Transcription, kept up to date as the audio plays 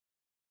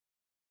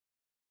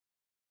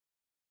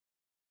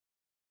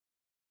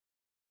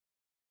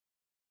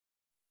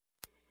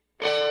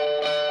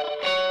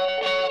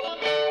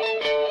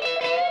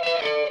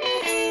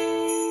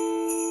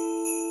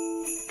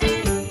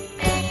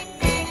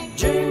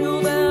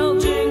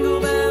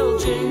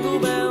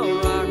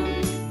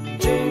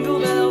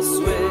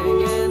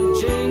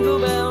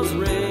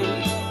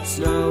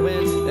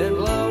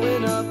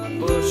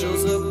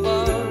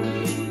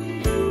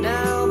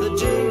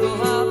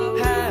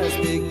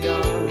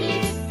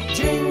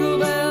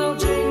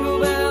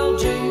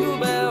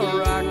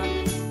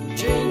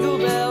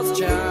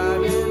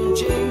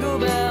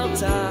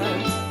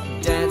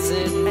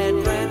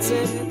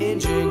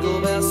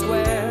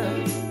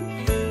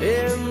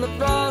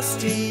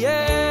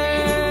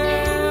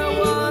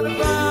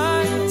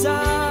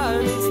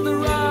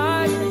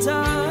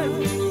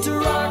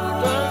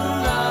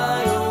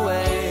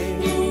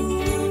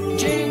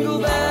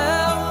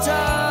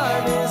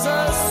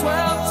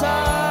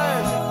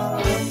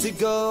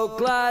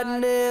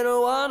gliding in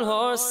a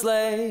one-horse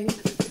sleigh.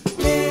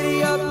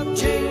 Giddy up,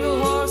 jingle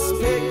horse,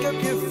 pick up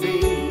your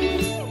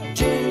feet,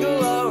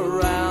 jingle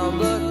around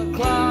the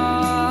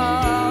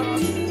clock.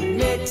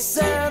 Mix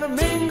and a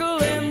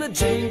mingle in the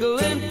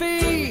jingling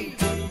beat.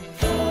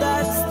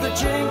 That's the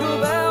Jingle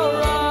Bell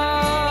Rock.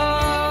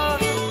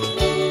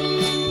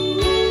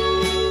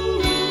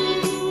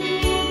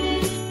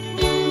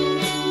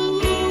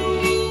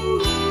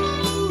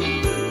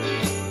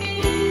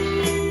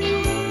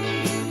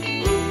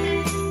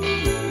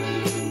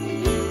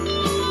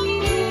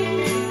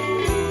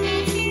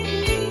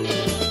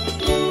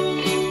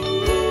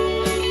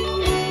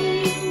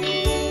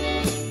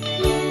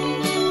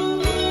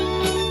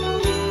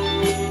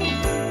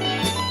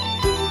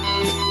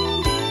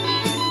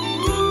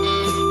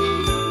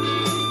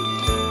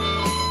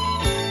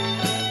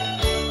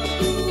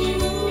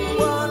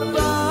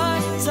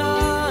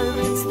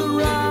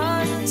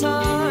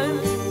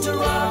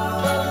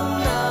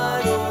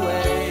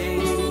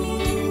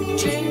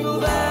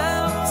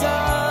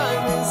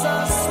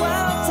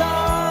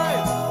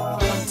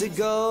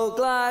 Go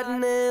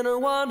gliding in a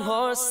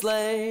one-horse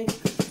sleigh.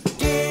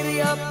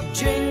 Giddy up,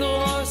 jingle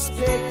horse,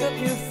 pick up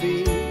your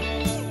feet,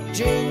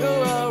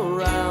 jingle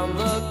around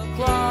the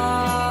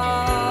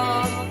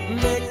clock.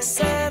 Mix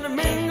and a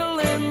mingle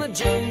in the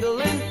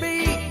jingling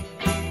beat.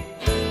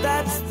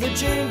 That's the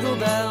Jingle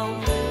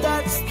Bell,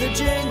 that's the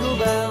Jingle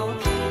Bell,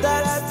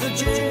 that's the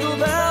Jingle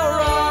Bell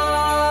Rock.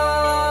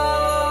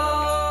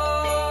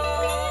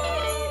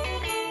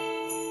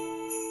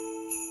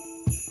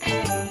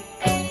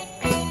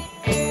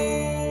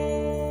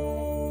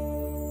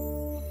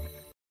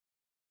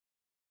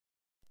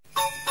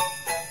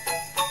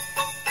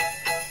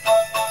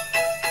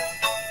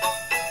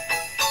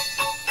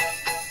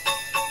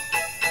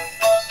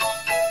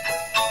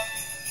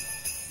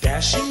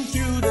 Dashing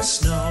through the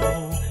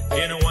snow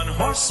in a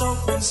one-horse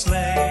open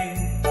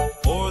sleigh,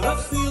 o'er the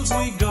fields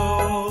we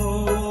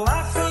go,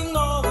 laughing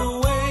all the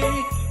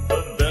way.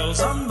 The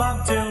bells on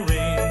bobtail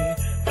ring,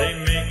 they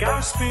make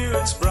our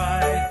spirits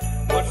bright.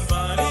 What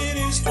fun it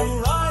is to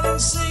ride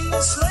and sing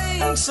a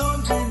sleighing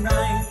song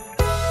tonight.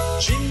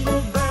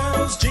 Jingle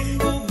bells,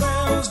 jingle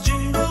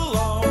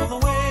all the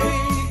way.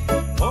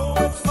 Oh,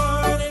 what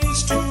fun it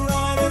is to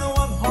ride in a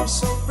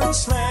one-horse open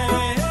sleigh.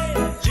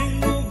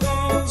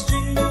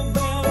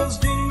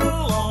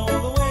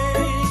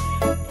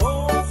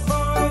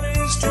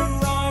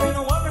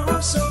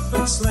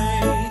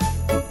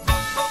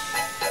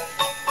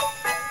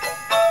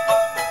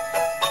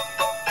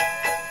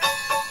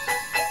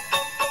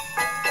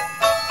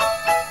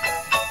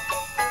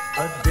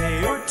 A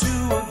day or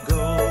two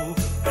ago,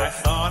 I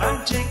thought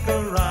I'd take a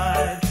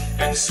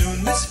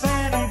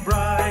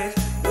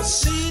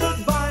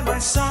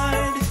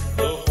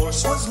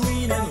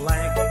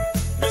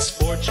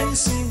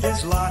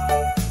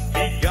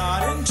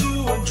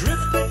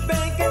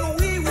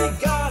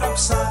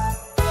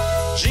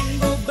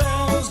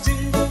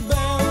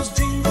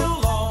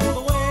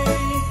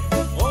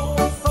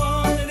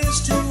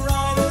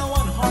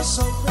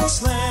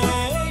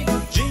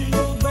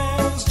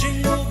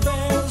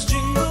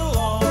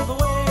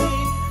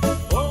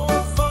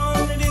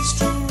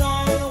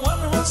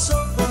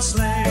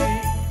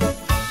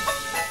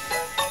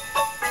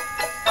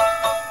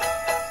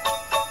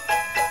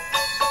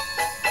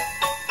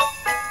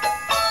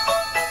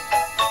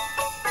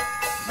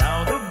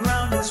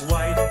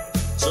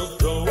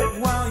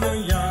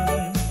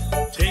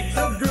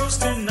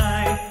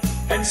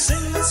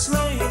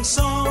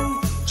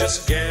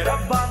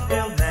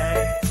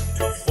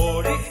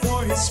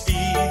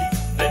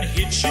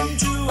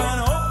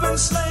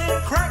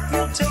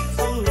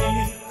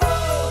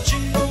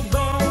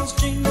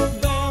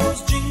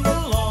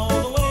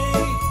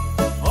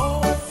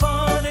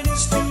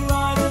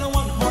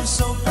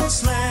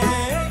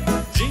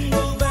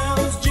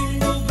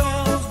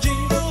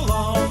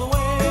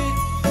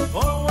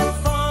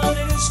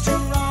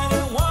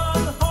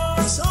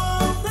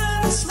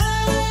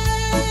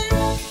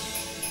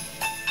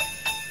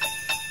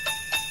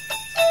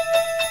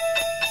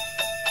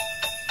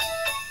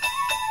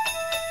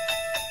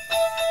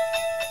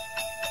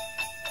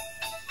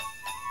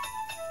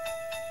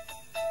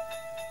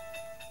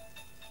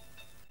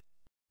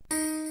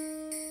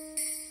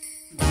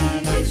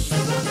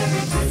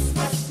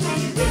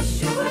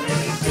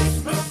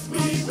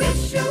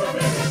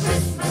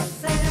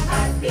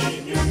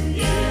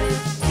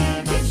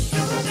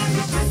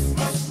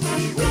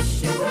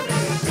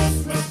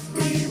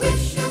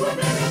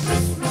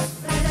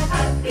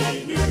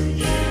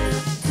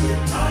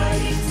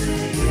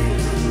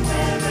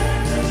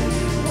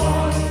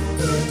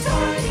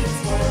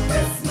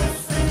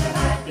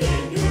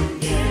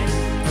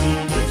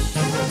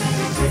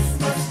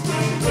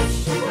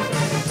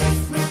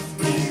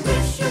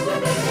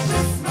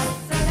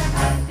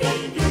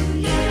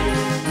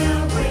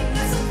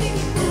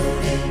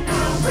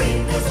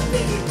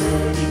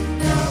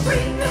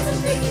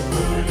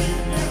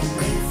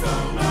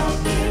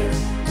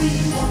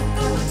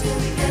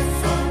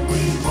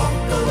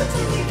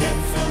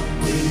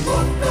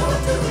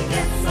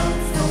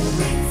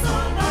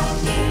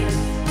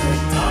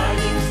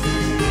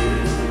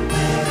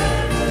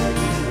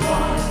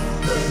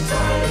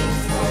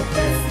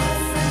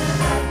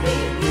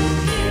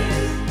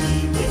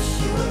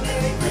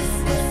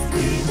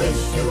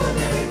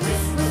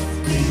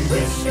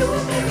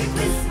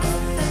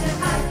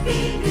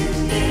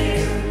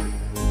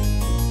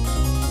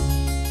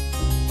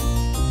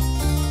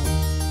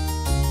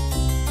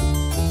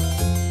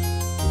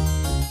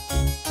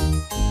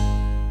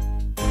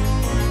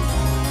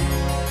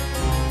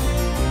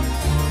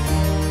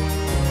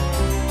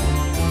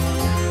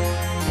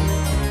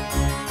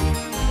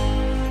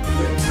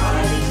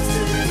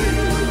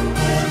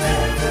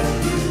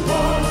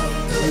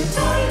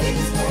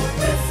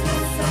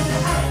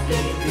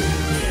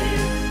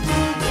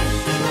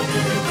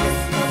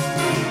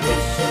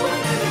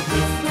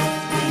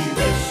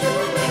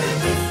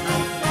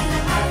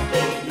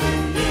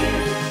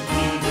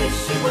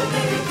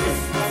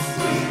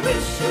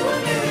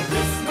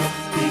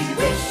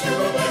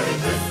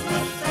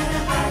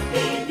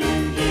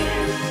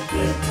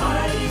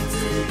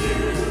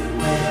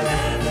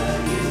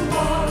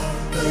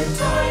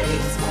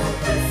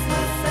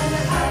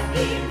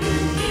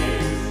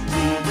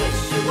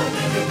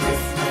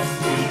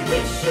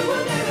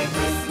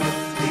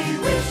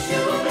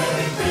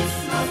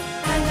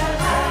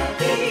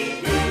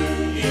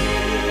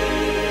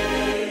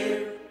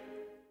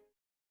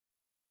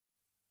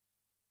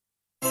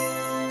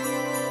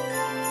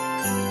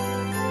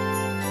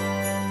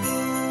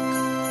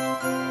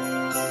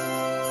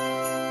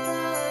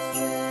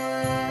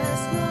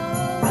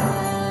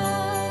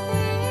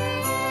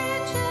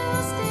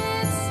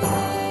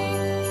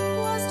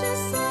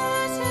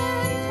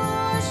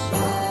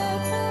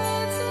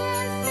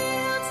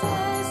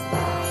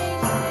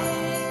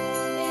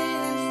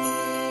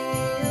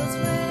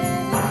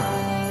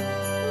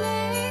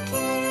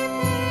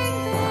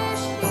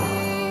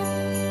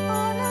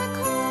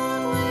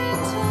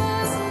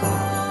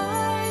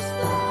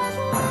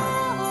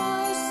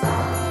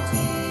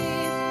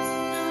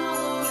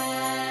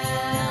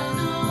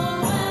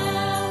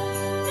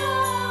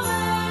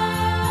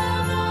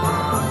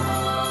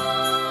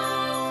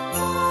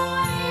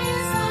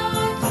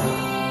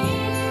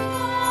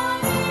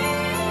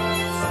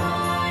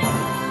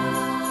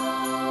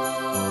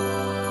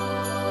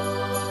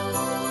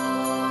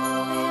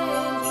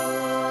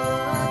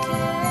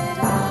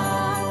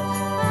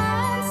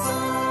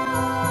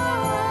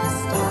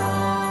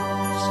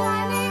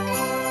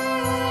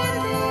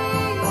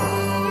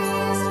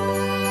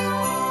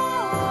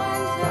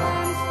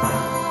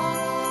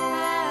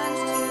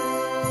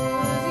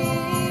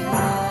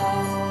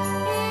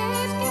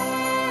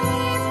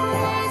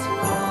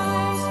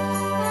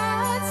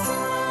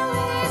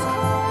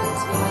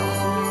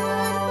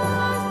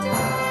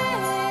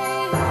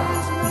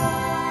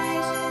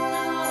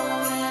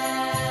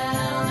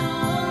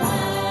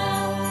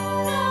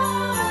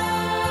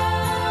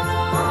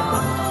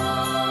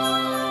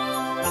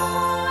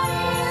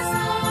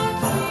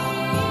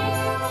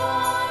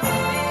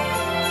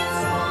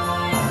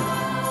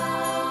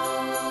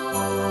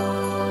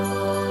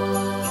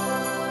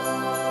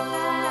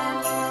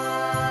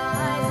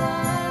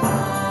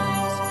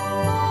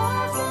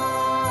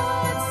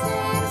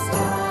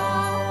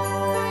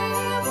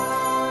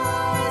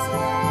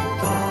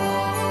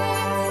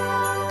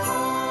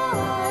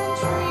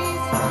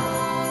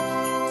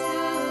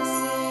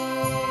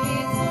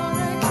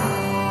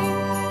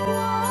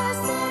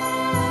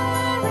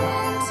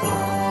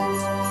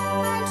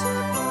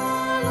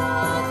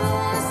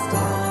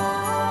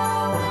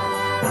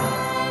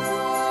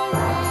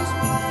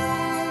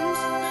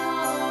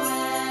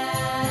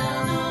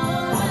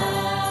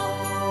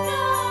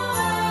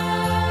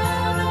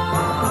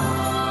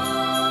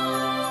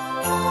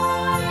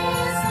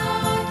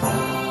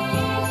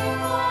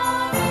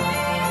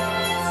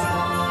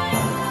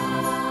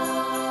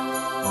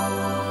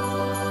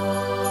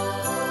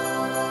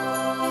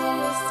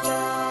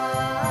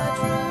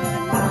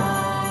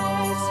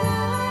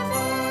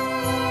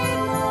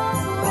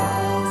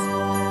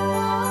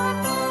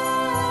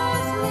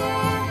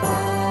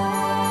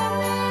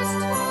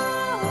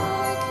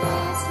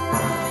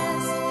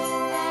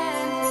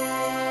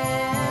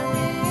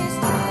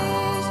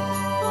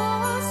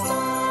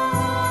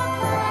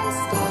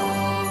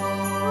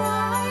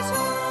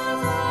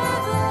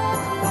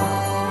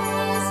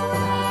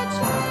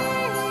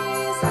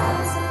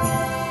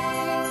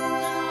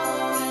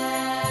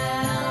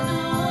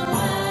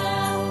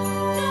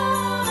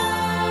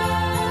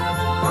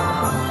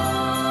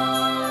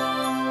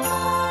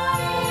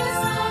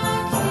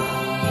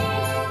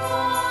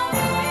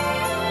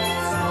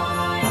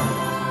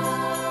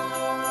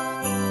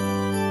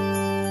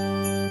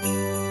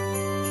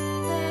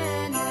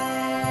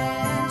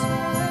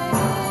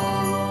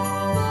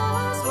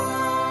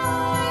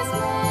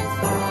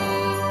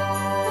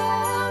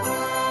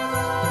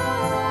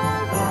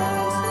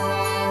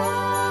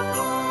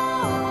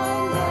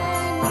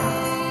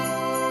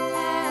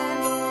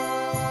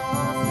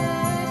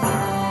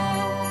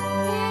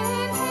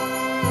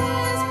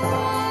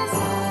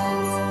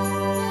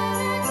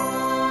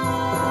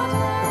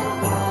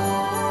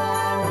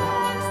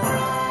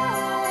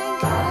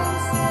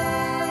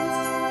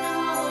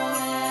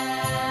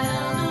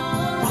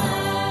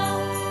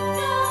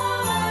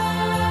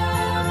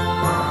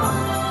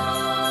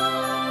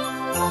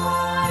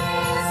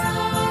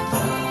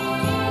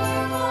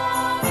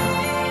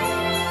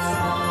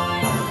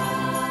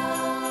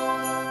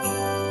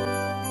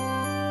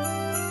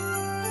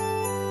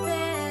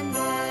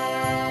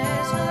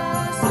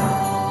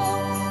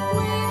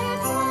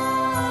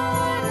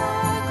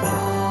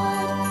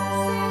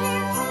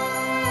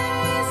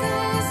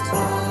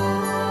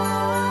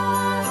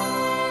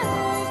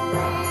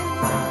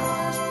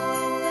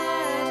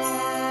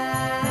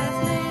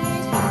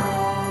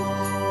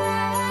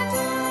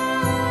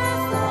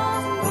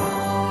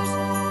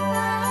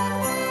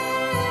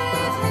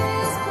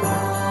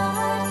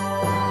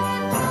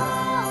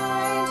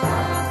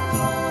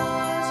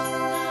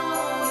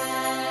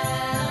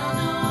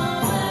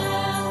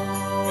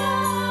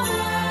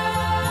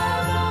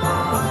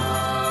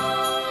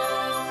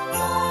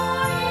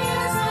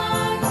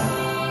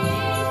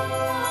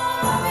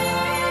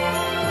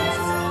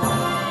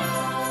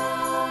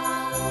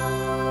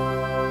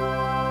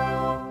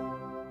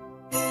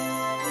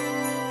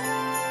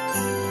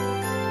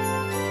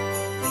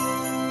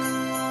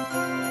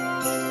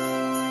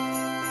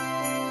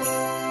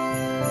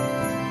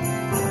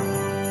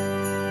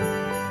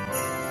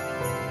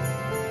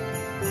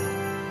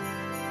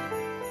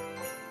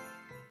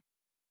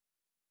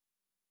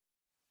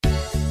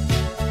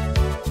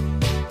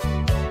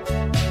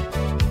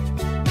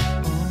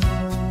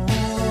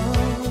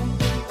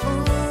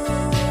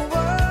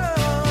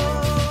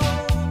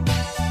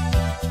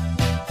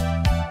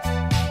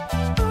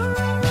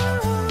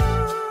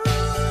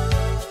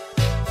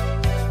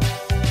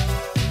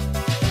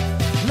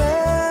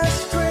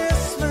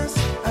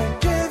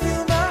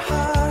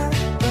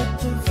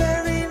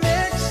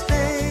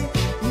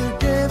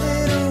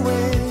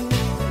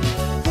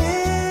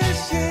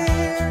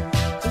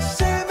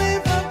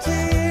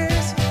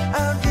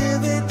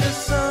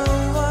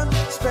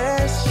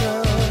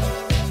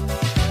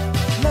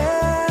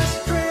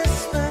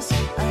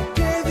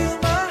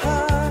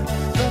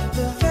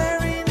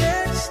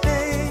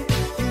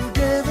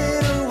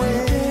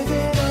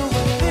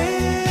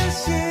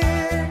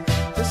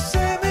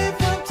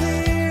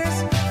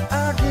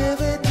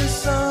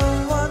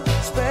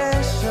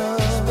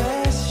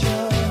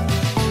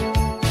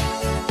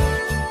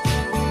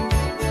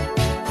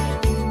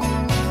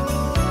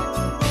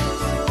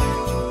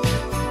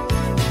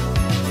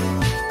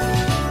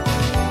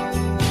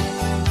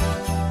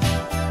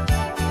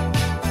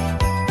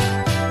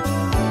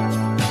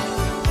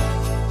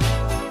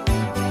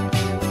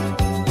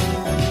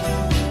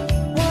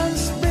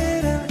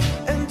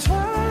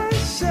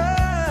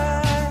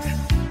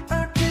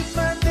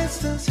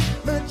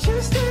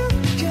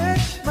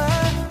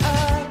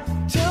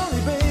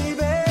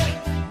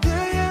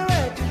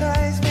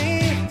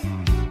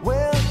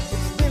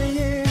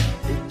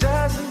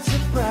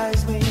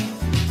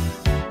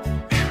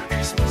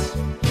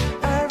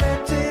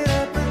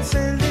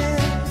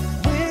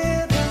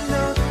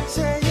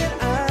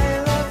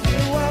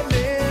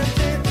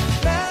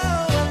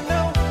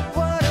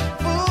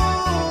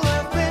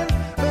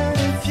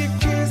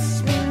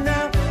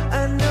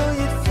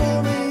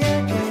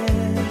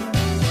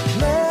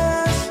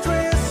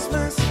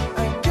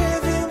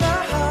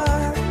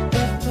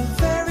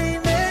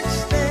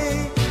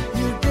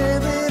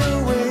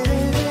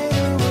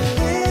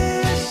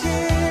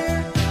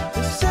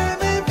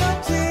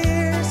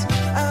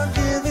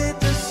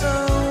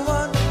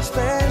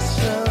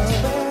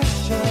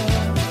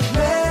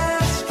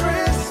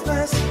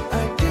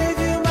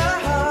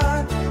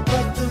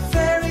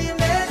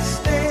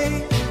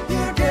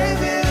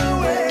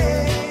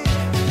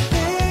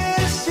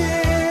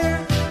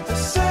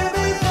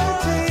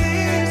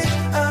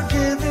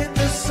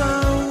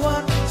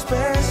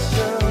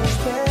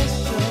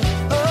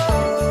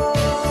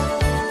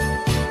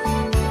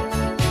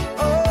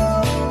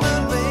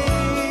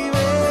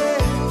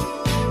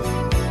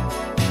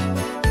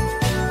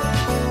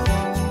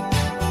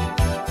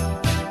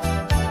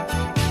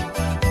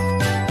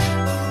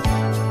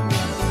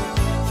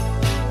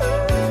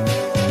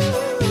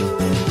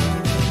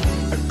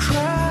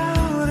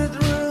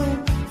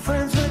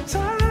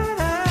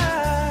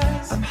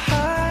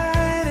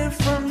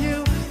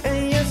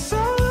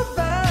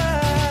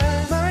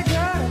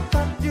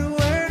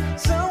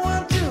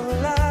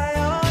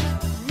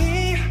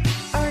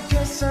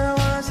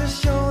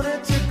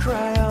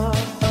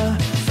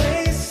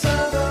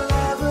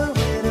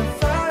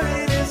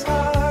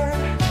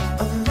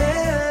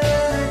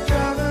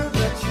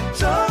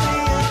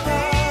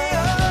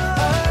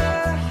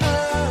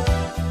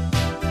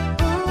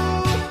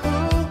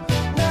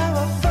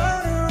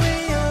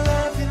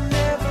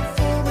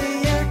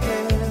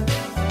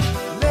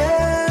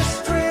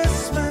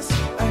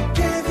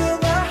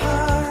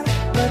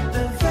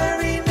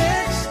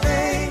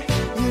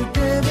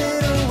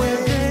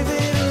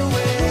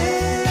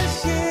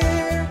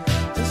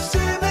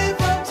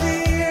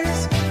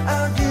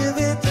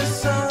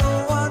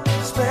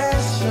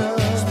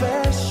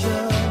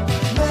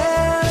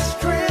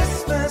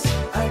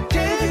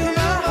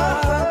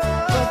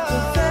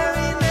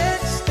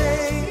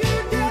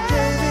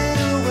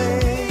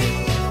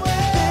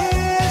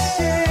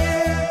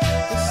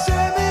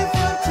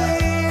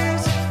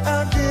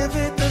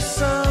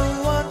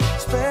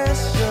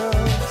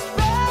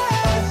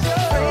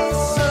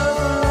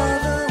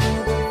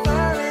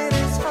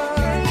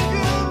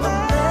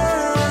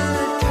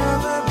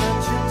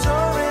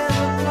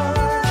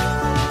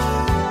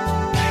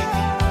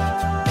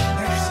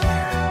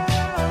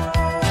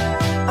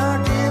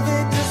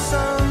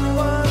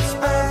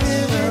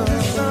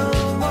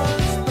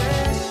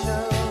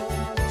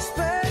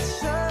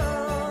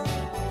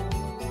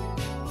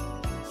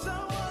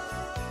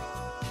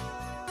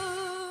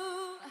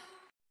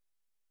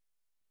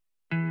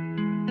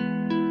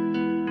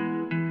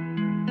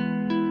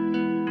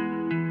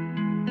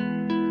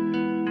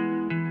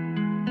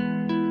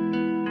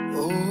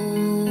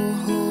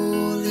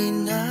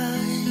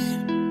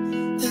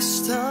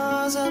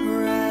stars are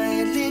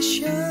brightly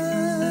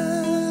shining.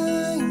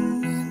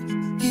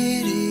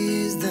 It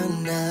is the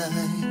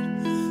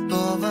night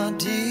of our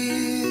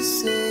dear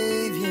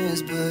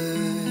Savior's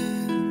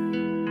birth.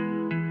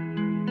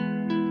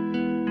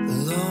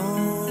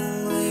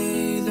 Long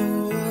lay the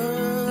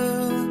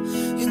world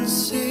in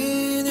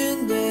sin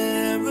and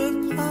error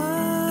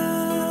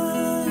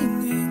pining,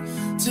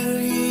 till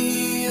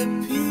He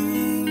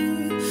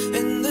appeared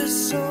and the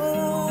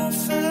soul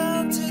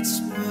felt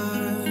its worth.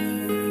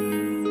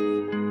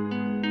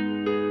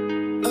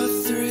 A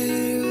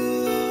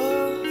thrill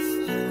of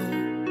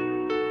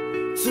hope,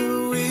 the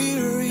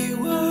weary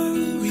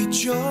world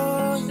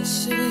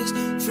rejoices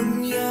from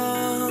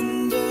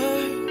yonder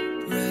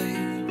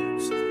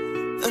breaks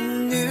a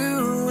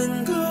new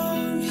and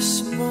glorious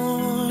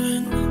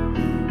morn.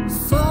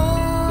 Fall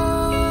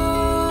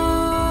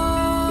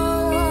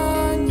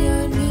on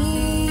your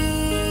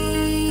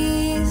knees,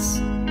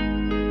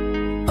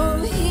 oh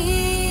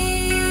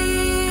hear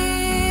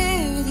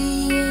the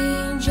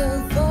angel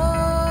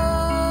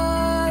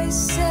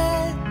voices,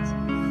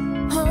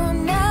 oh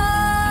night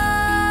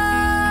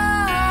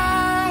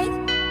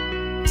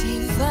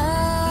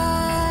divine,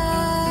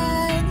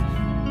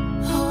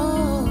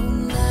 oh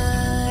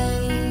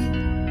night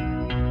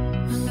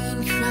when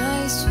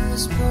Christ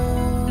was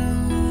born.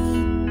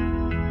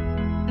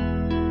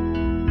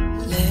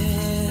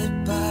 Led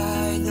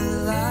by the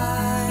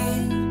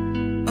light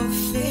of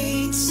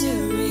faith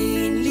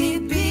serenely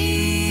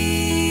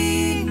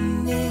beaming,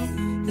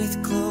 with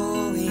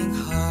glowing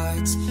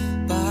hearts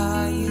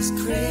by His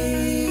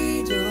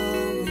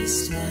cradle we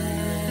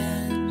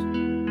stand.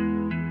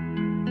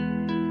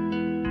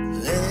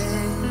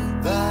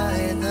 Led by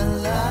the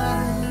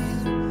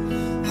light,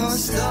 our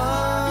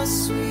stars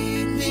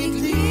sweetly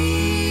gleaming,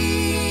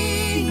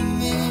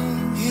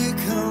 here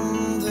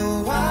come the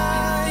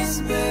wise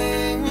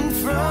men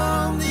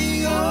from the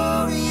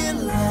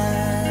Orient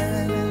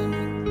land.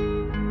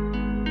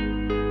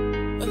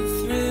 A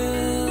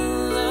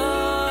thrill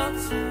of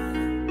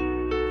hope,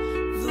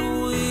 the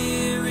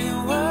weary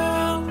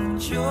world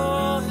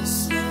rejoices.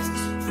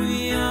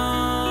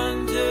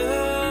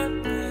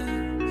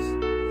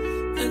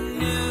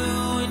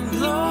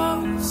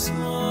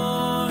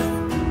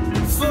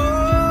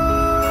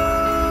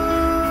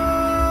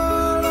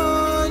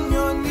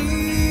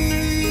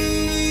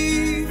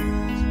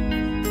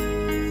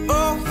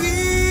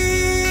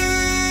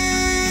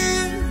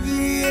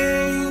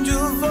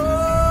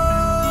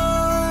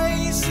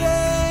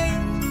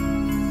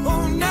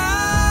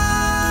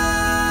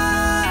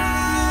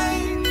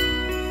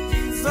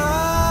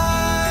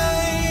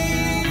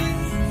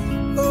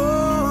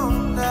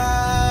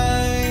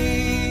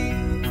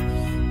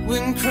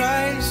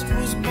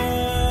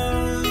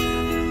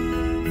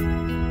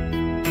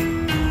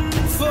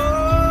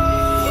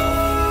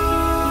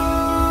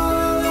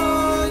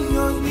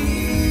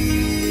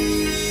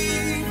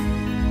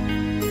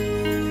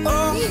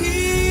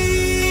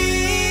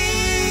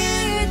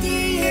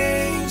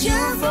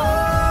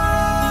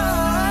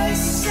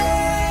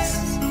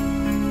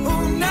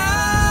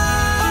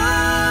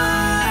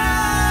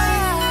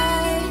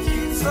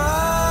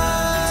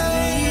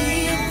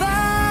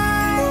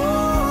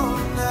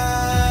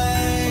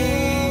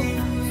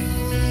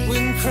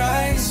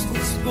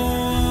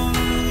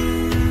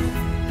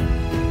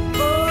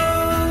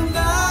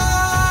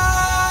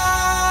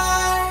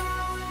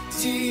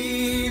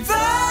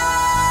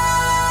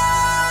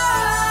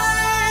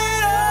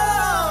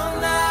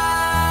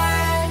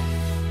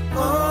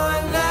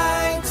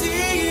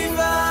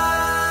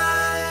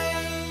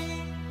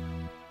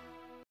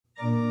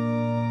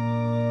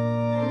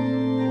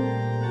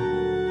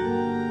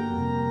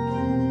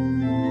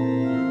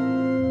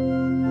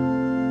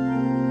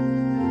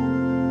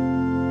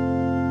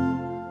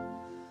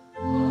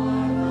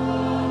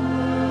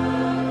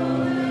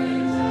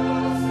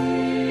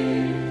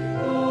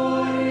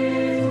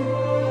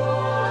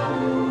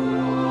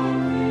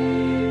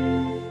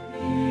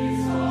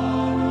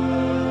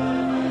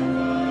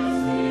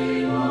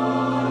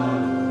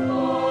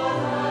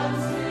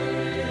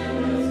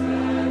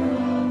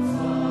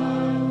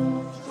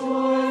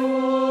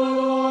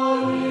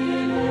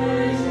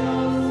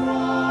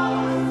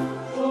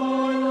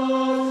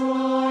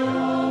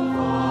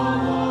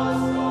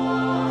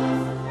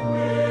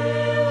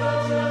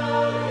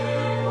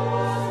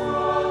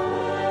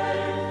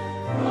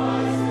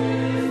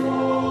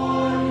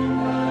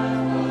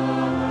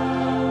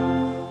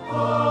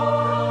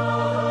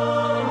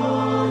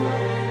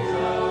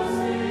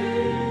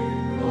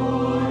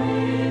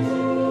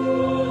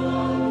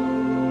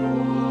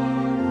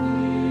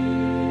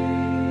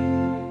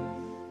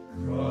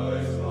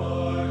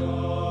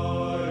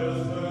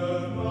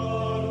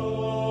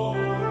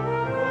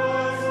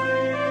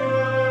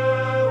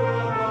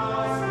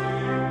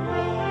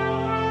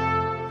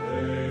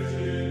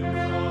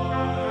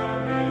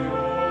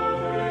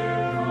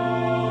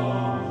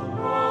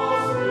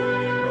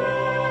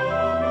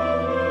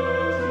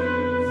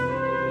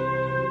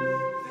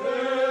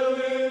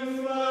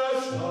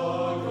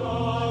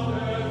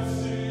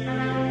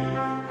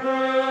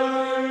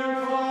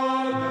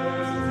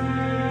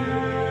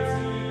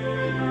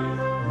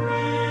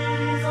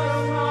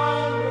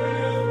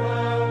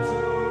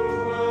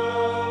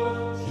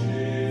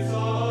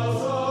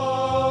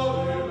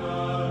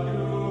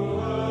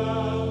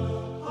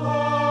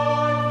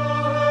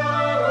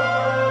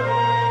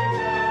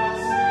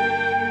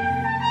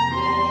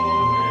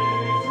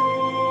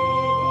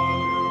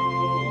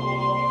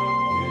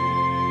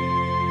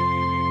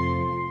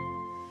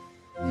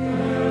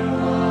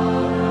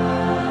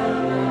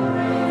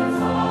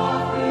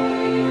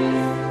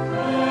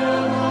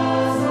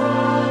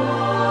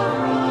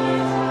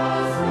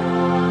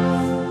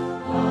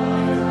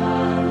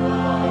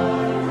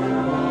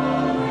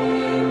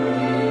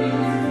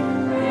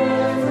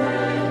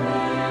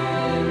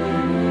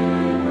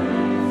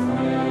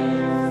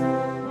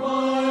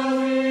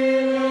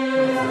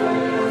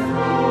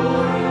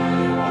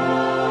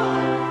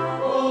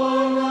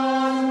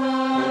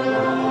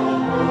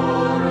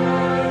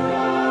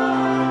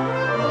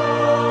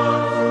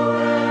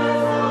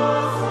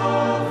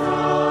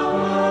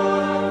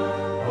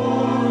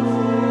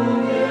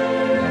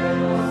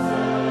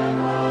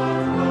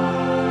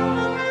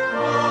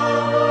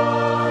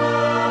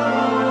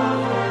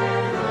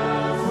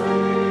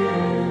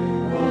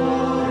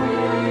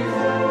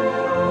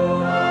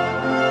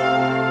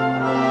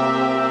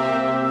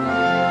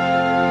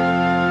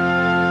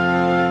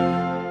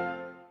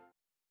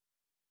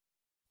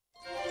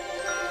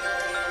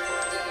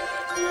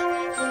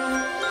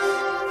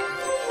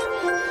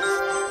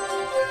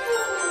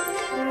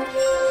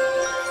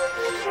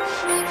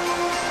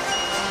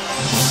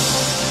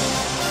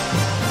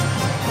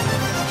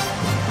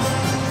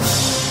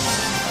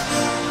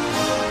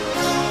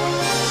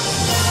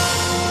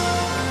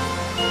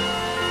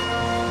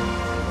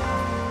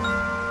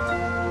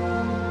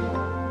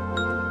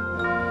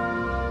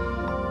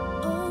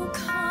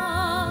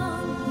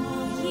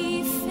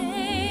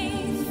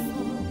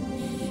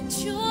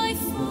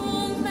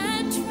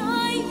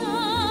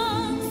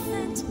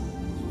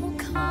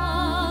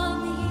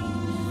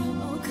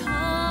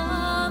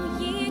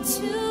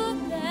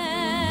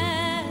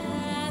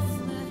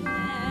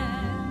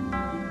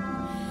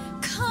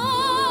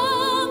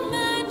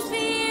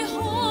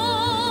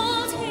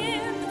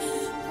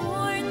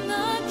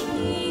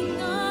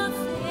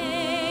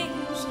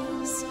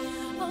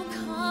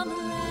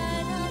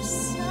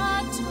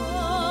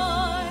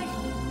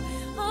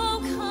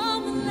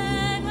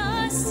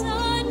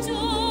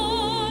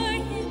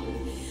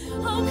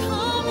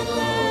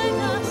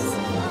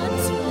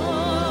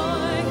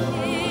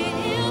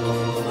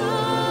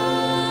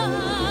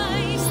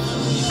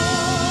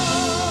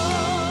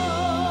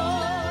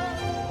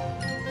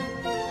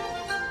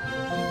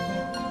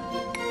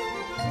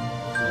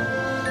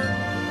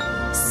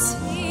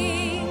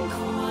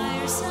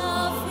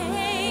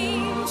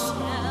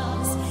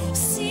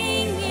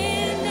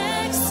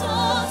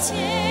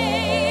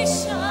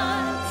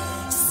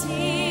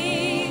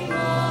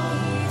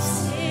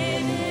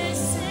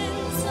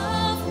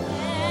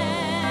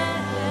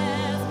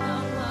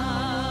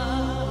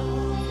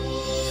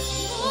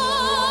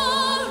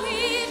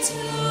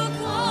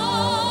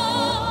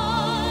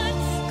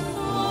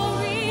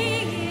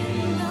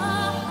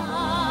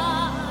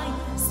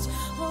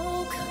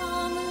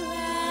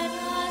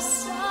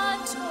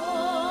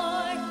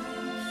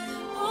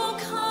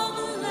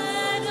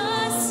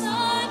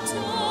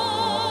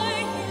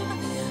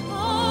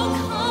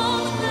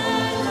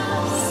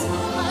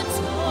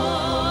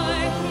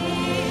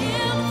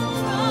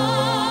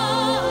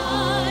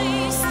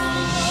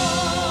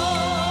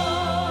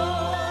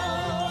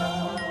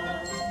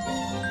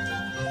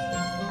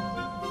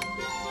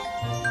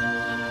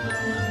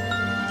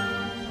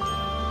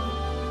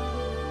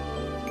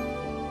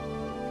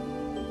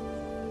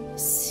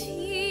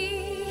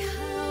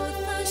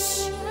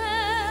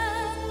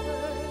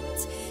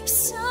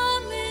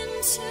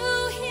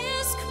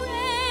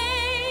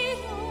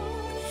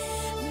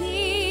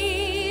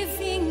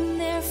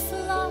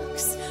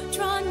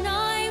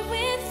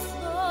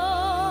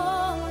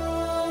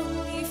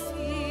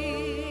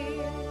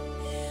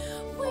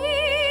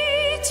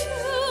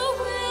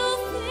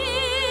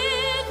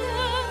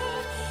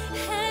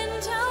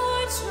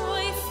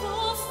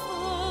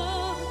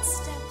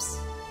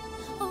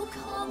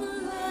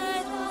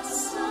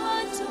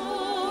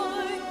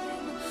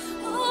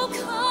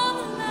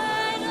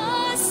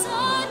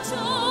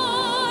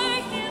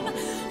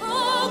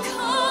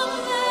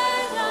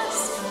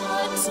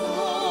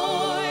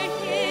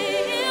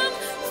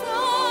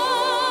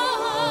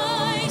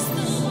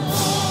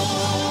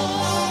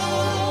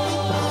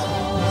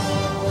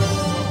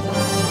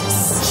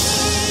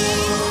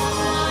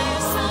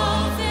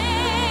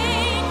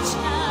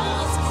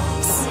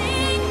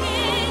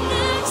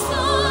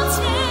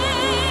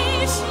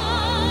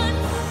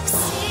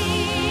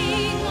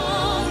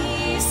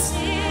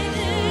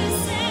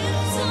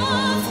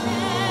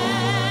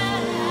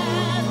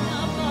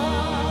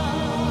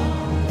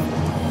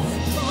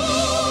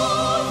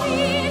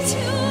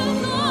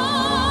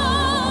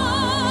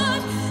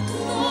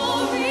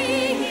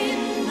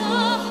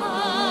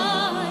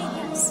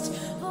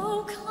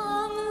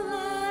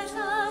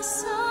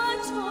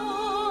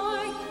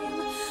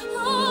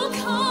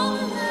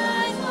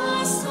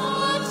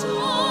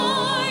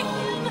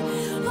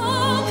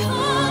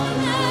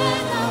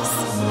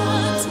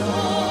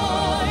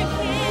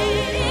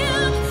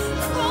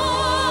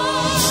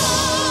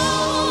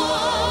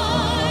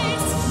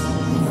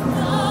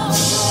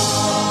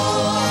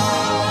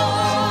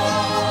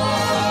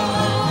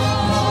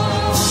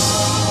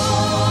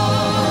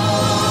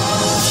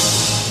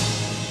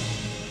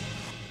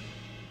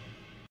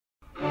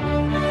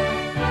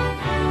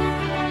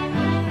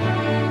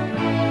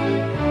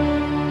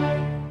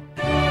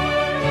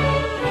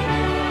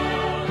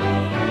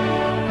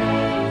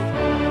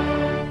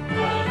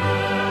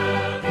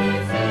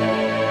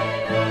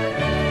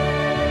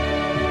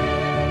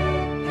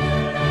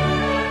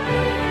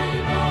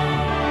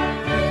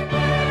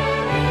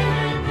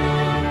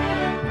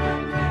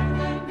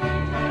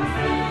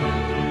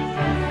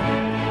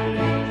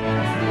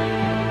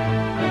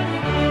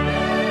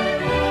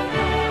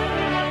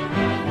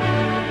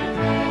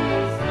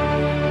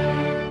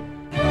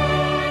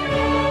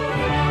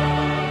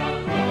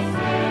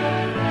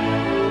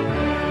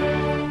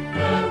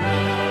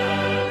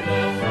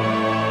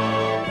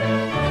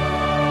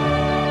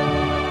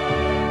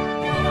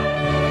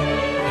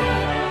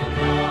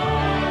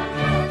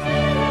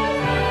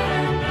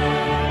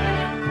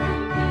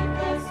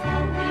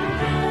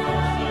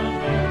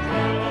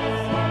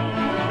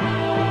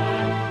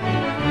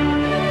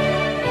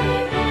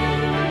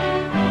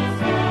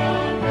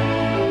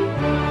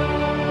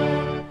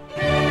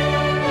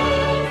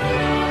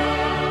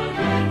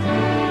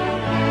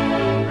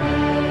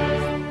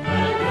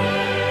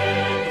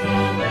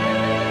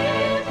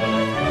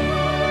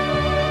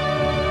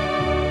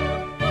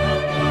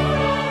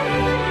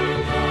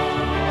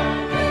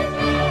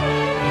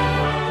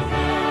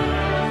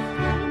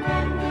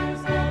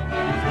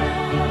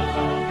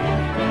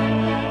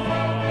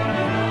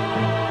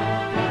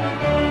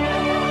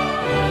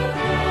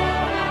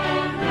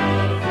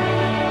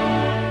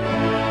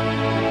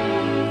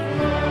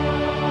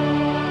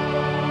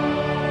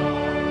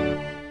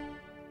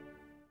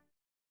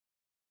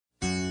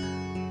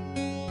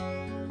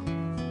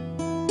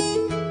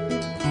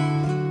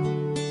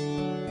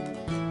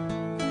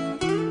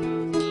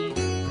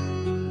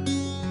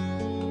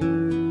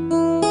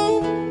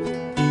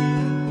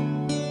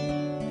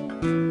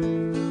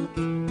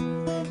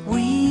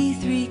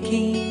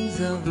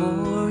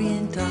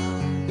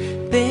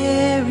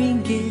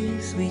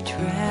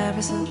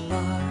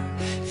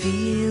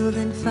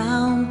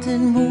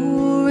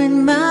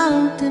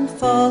 and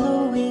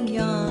following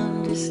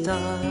yonder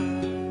star,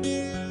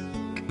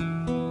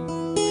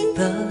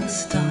 the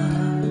star.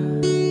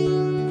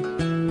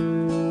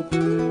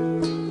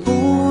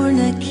 Born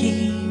a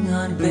king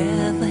on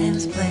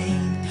Bethlehem's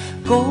plain,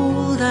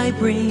 gold I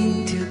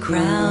bring to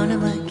crown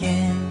him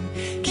again.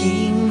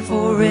 King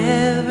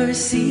forever,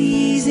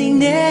 ceasing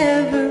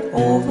never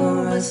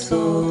over us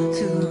all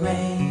to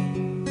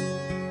reign.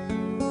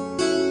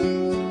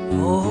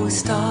 Oh,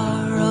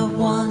 star of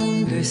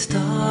wonder,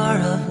 star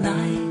of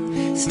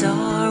night,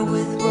 star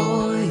with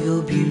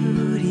royal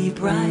beauty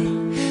bright,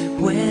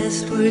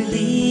 westward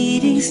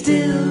leading,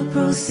 still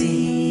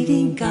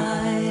proceeding,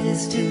 guide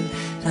us to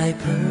thy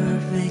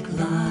perfect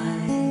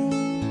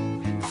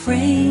light.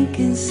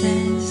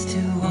 Frankincense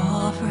to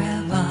offer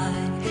have I,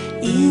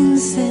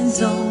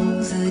 incense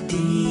owns a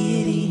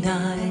deity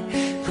nigh,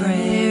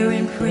 prayer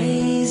and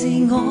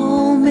praising,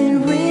 all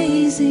men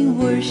raising,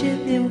 worship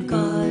him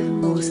God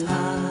most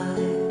high.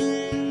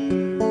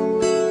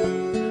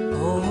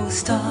 Oh,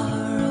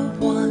 star of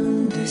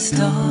wonder,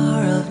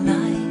 star of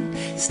night,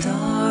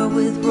 star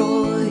with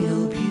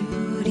royal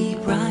beauty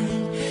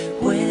bright,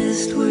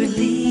 westward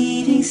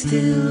leading,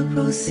 still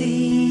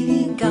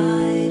proceeding,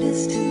 guide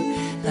us to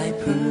thy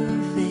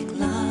perfect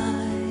light.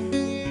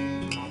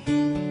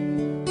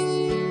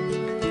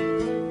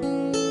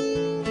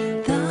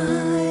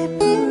 Thy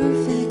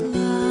perfect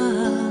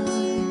light.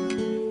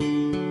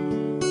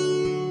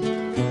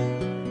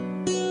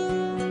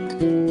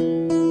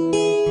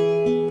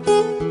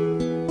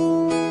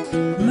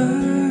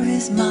 Myrrh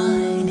is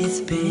mine, its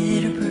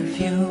bitter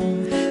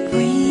perfume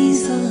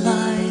breathes the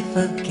life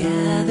of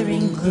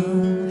gathering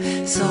gloom,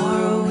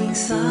 sorrowing,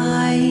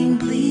 sighing,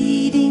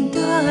 bleeding,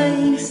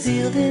 dying,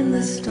 sealed in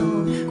the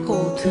stone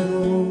cold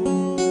tomb.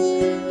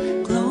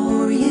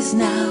 Glorious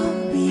now,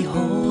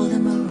 behold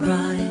him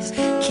arise,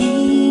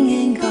 King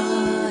and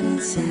God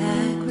and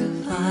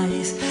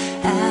sacrifice.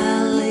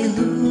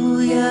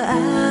 Alleluia,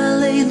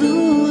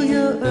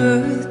 alleluia,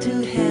 earth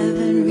to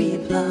heaven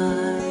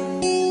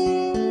replies.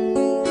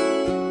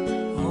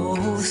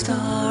 Oh,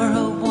 star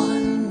of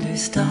wonder,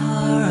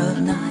 star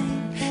of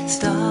night,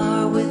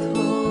 star with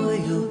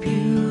royal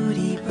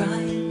beauty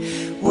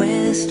bright,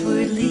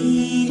 westward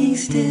leading,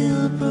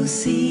 still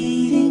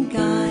proceeding,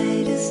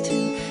 guide us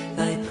to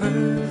thy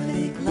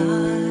perfect light.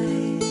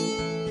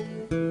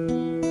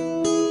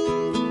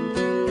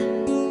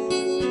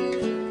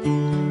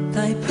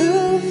 Thy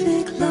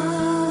perfect light.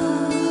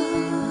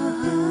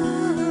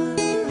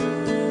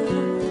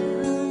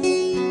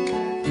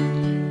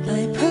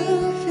 Thy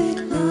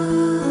perfect light.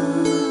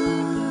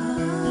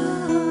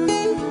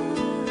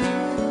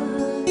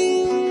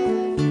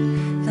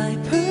 Thy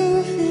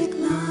perfect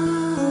light.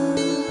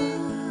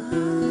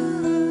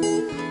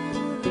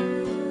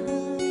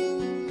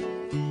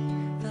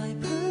 Thy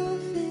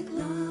perfect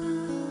light.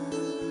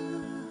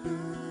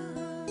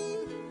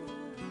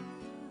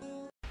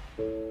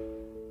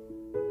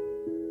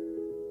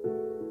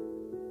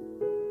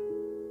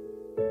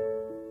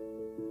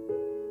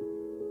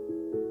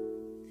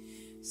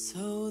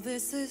 So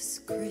this is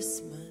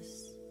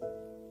Christmas,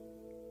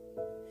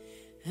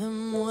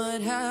 and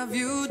what have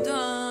you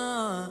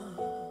done?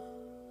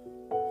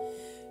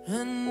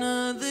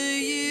 Another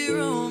year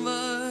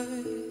over,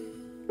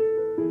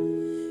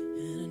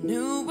 and a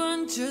new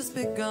one just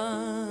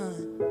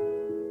begun.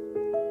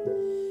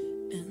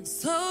 And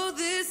so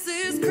this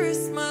is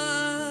Christmas.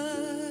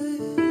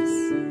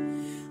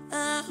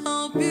 I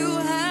hope you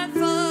had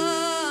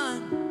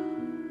fun.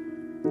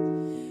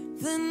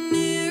 The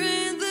near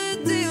and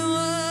the dear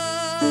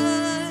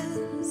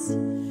ones,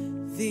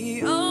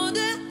 the old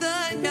and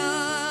the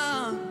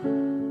young.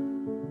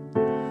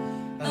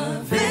 A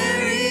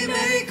very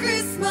Merry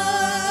Christmas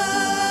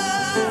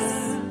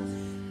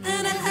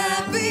and a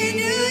Happy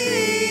New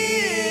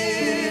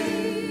Year.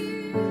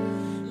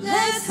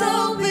 Let's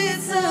hope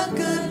it's a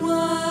good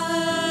one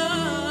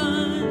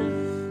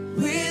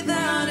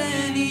without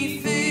any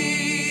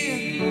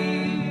fear.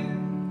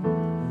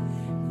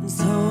 And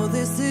so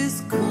this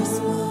is Christmas.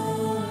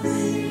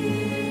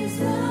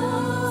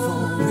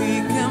 For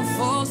weak and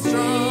for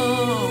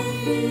strong,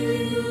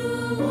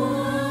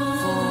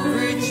 for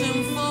rich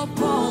and for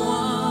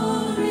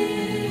poor,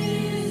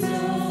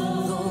 the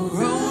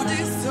road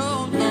is so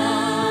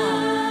long.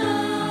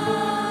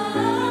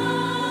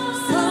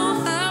 So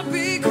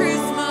happy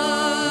Christmas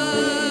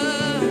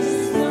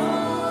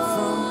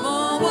from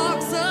all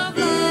walks of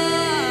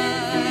life.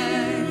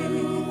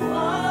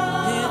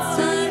 It's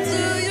time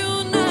to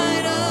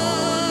unite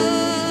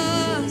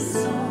us.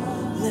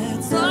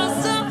 Let's all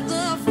stop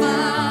the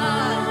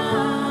fight.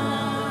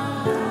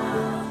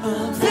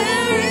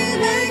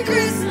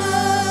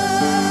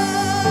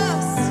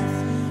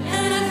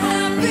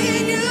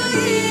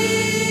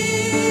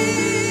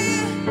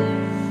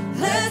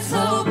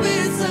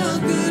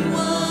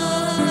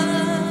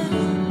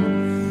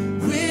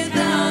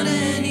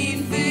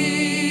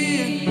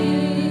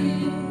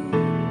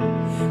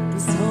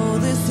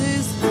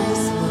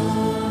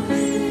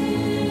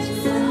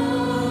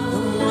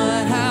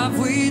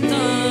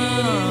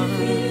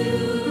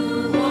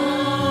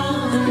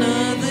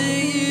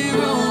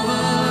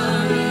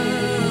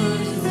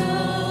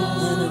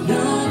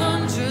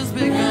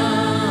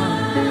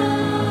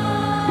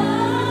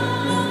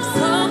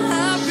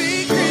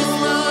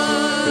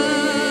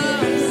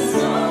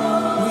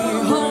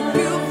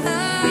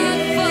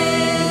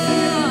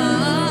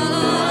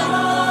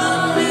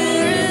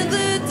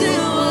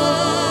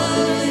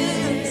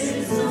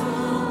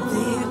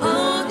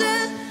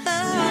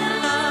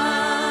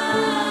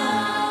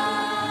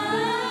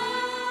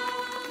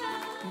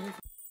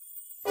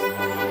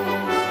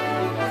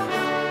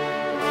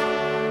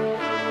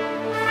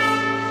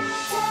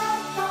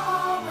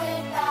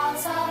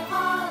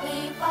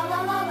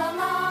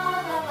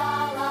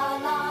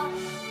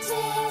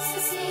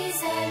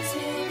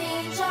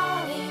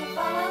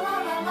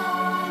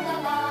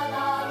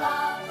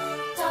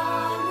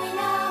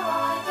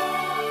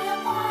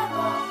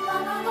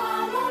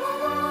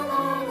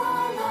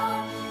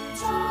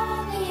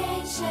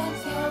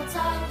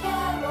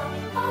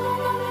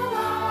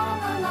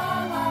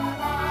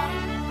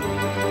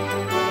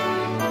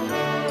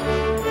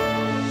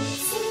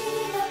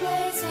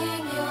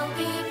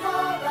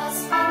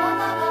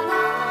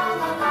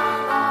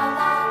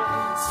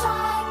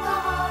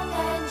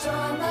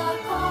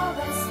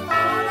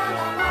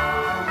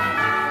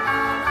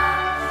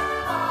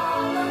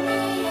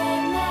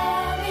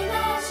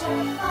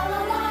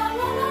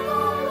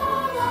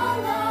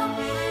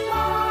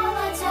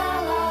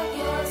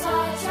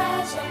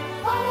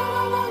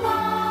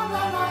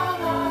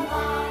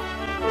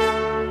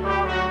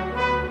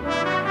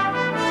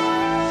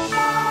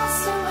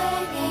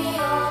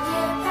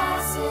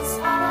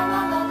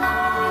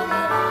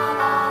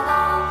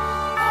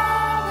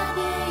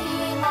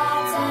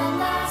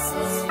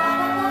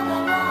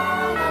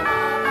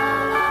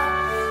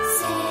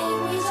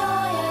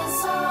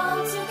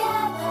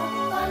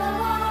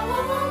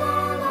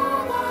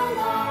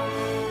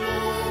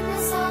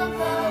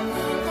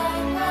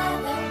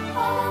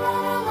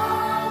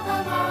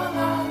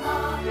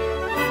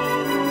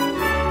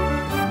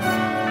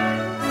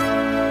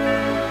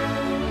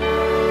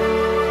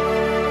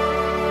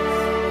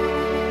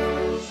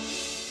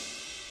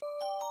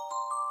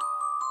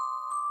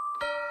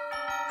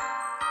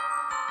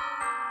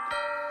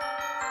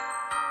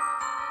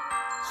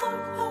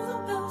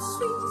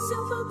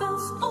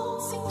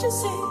 to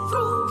say,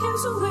 throw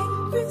cares away.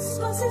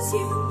 Christmas is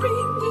here,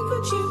 bringing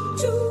good cheer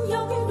to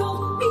young and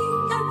old,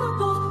 big and the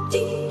bold.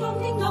 Ding dong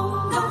ding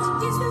dong,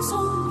 that is their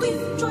song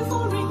with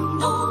joyful ring.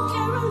 All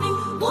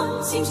caroling,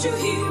 one seems to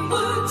hear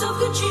words of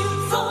good cheer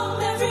from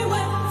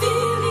everywhere,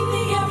 filling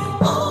the air.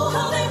 Oh,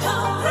 how they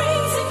come,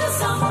 praising the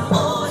sun.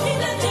 Oh,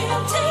 hill and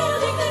dale,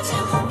 telling their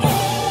tale.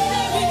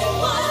 Hey,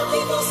 while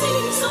people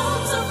sing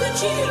songs of good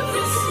cheer,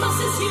 Christmas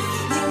is here.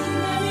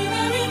 Merry,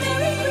 merry,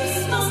 merry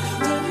Christmas.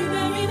 Merry,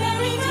 merry,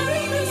 merry,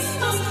 merry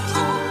Christmas.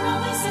 All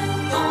round they say,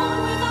 all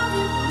without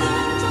it,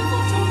 their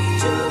joyful tone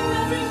to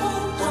every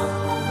home. Down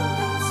on the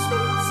bells,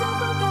 sweet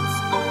silver bells,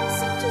 all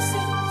seem to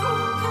sing,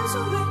 throw cares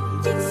away.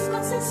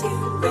 Christmas is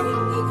here,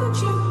 bringing good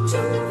cheer to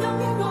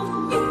young and old,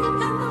 big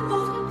and the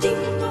bold.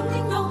 Ding dong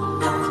ding dong,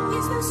 that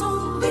is their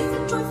song with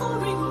joyful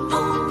ring.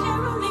 All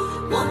caroling,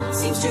 one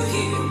seems to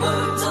hear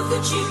words of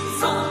good cheer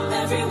from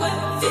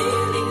everywhere,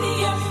 filling the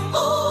air.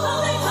 Oh, how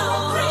they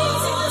come,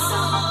 praising the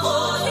sun.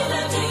 Oh, hill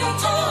and dale,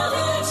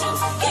 telling their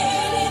tales.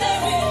 Gaily they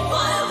ring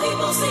while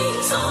people sing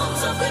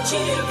songs of good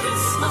cheer.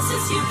 Christmas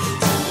is here.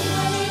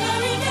 Merry,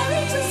 merry,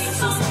 merry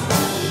Christmas.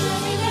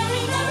 Merry,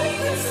 merry, merry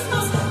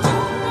Christmas.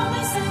 All round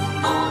they say,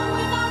 all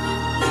without it,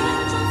 their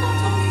joyful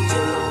tone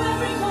to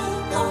every home.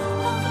 All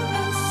of the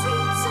bells,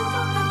 sweet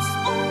silver bells,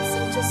 all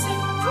seem to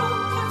sing, throw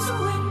cares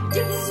away.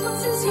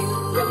 Christmas is here,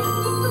 bringing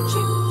good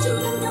cheer to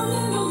the young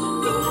and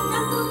old, big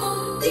and the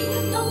bold.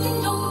 Ding dong ding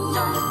dong,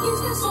 that is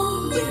their song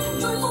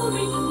with joyful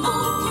ring.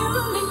 All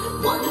caroling,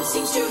 one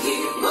seems to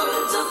hear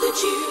words of good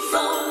cheer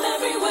from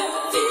everywhere,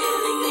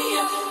 filling the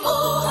air.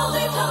 Oh, how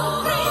they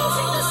come,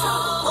 praising the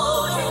sun.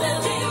 Oh, hill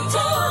and dale,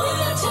 telling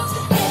their tales.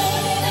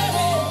 Gaily they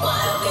ring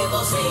while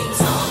people sing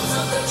songs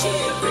of good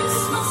cheer.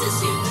 Christmas is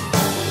here.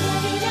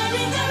 Merry,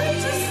 merry, merry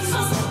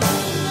Christmas.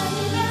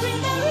 Merry,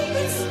 merry, merry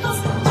Christmas.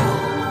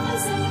 All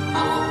they say,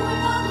 all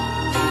without it,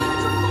 their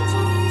joyful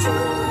tone to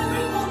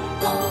every home.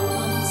 All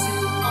they say,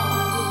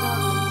 all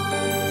without it,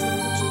 their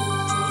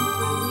joyful tone to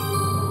every home.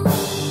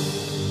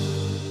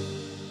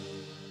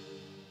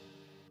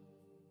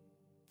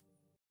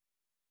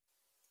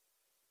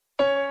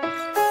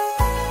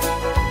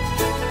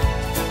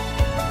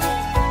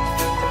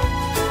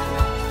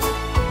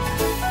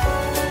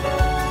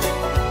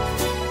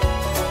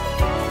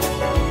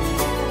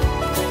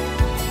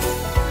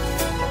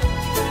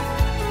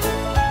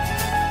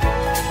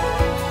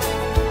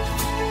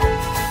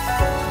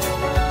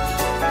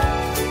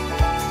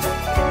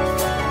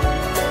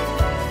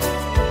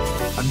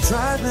 I'm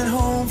driving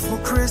home for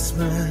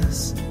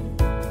Christmas.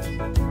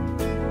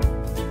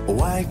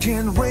 Oh, I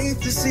can't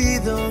wait to see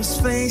those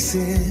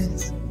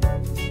faces.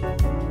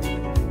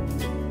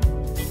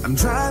 I'm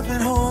driving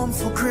home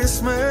for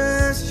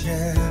Christmas,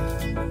 yeah.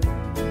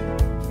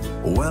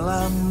 Well,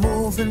 I'm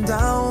moving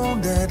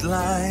down that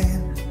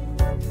line,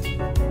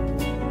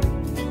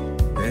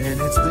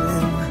 and it's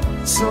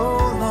been so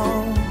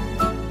long,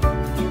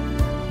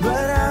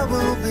 but I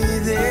will be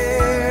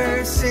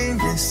there, sing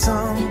this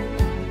song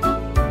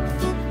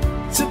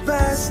to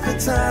pass the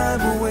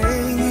time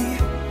away.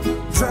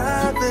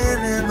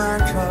 Driving in my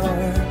car,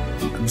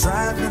 I'm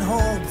driving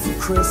home for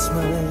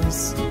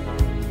Christmas.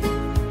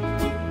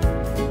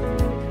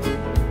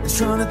 It's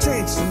gonna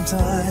take some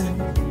time,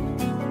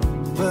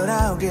 but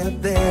I'll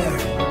get there.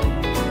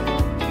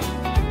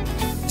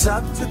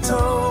 Top to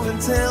toe and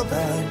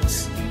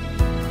tailbacks.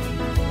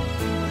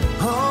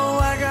 Oh,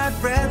 I got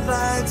red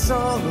lights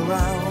all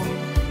around,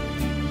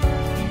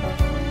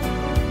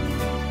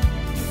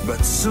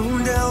 but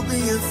soon there'll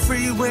be a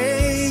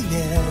freeway,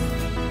 yeah.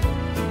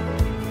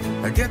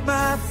 I get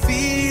my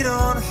feet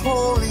on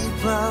holy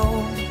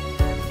ground,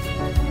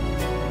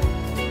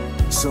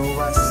 so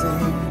I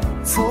sing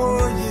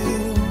for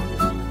you,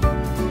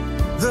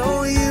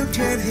 though you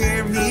can't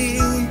hear me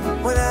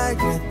when I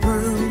get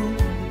through,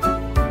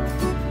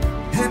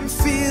 and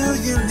feel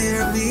you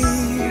near me.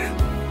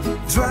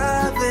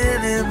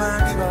 Driving in my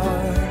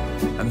car,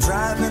 I'm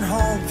driving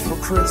home for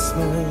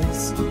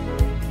Christmas.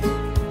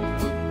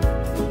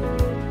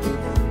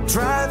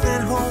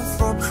 Driving home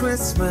for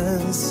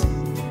Christmas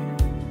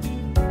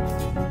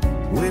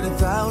with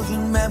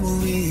 1,000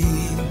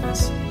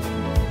 memories.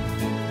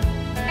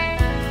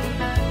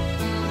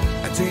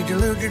 I take a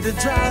look at the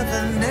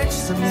driver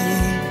next to me.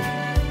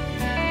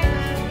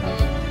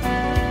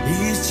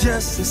 He's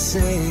just the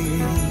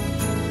same,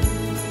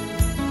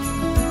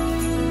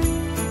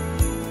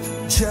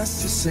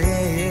 just the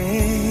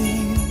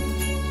same.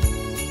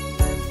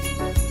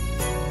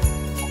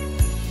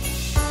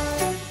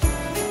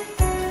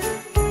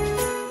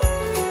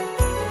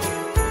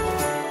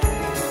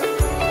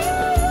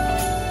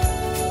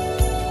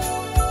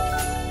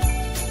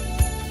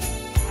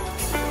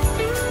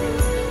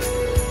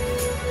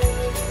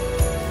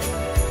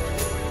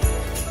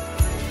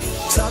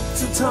 Top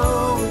to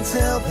toe and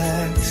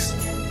tailbacks.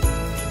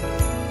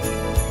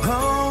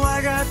 Oh,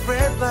 I got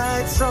red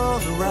lights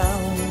all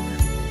around.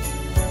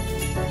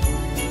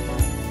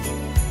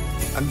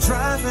 I'm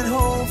driving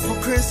home for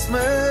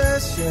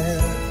Christmas,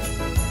 yeah.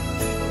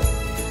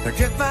 I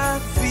get my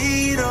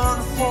feet on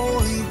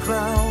holy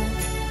ground,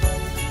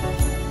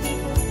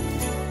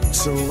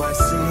 So I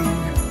sing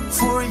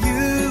for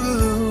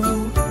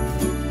you,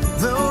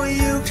 though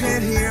you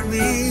can't hear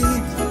me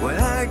when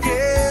I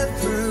get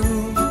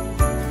through.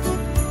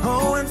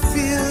 Oh, and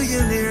feel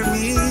you near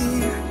me,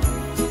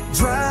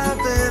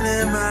 driving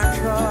in my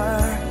car,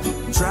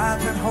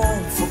 driving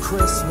home for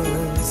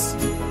Christmas.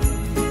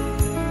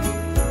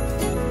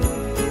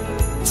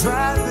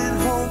 Driving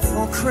home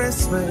for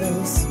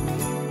Christmas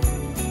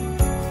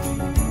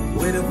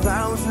with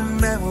 1,000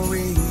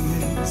 memories.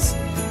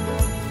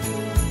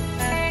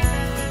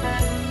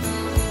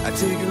 I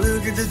take a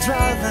look at the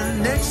driver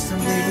next to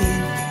me.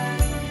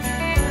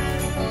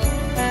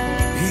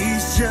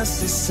 He's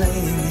just the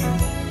same.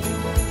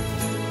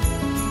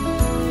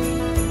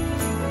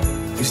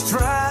 He's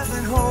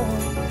driving home,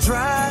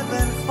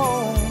 driving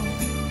home,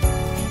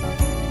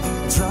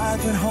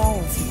 driving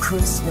home for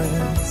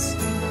Christmas.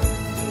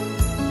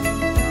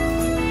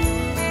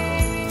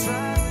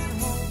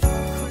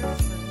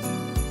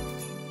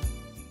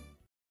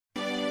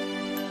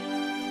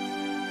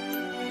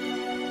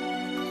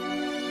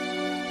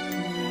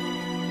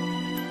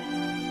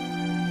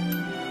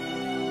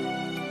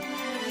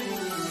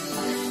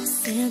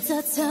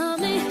 Santa, tell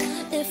me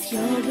if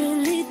you're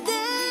really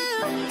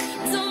there.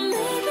 Don't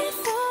make me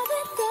fall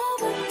in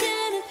love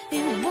again.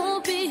 He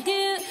won't be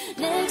here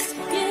next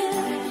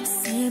year.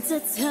 Santa,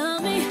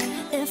 tell me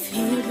if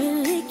he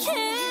really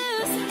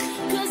cares,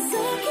 'cause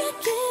I can't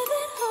give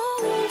it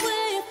all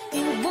away if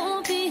he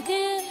won't be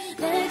here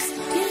next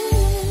year.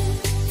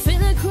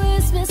 Feeling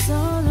Christmas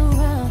all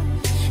around,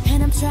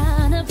 and I'm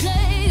trying to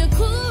play it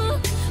cool,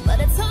 but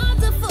it's hard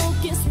to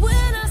focus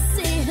when I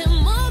see him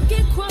walk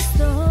across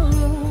the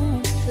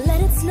room. Let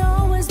it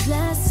snow is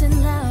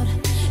blasting loud,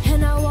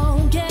 and I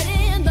won't get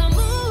in the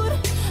mood.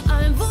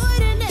 I'm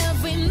avoiding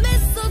every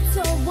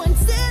mistletoe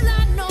until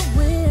I know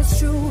it's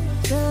true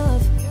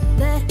love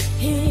that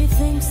he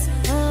thinks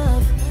of.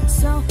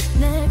 So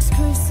next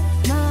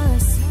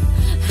Christmas,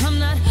 I'm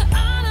not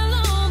all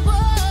alone,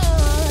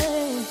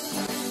 boy.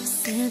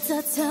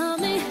 Santa, tell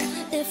me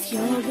if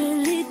you're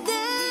really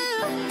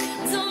there.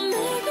 Don't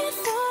make me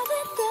fall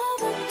in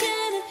love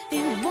again.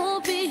 He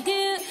won't be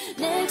here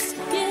next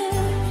year.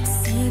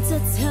 Santa,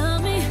 tell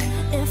me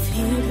if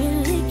he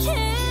really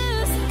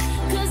cares,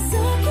 'cause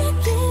I can't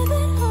give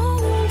it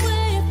all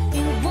away if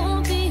he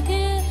won't be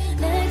here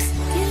next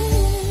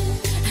year.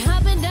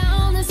 I've been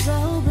down this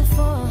road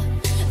before,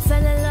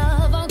 fell in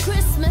love on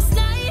Christmas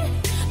night,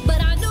 but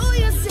I knew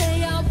you'd say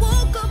I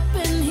woke up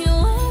and he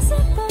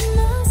wasn't by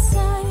my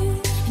side.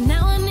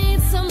 Now I need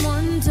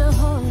someone to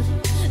hold,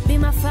 be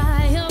my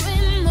fire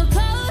in the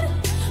cold,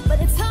 but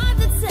it's hard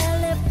to tell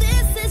if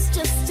this is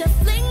just a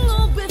fling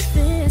or if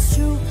it's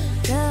true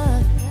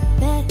love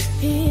that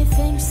he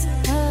thinks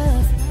of.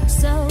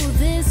 So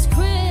this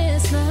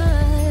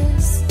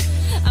Christmas,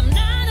 I'm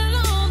not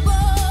alone,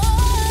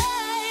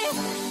 boy.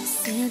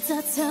 Santa,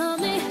 tell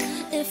me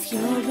if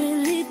you're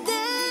really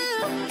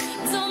there.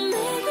 Don't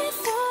make me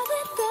fall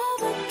in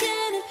love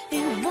again. He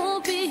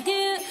won't be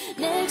here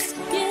next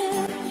year.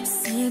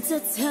 Santa,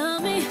 tell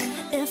me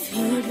if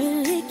he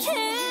really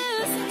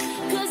cares,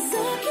 'cause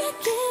I can't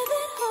give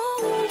it all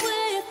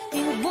away if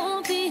he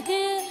won't be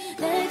here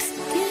next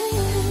year.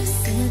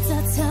 Santa,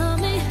 tell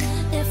me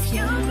if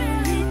you're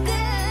really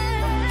there.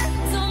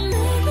 Don't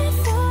make me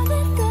fall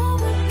in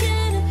love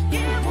again.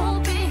 He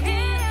won't be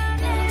here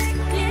next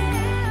year.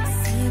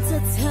 Santa,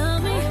 tell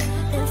me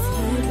if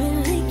he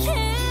really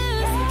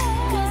cares,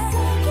 'cause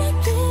I can't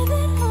give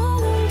it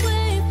all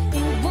away if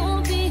he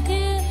won't be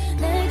here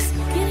next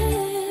year.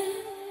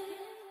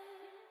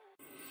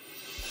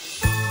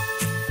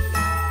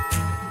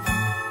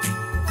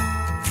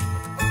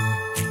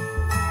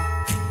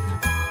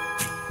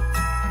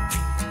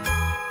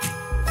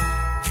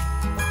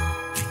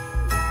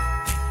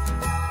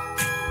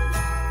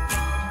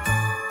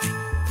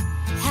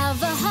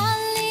 Have a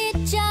holly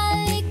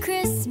jolly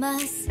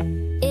Christmas.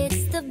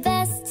 It's the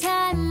best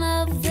time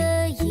of the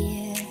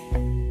year.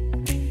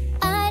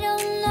 I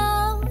don't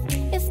know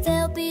if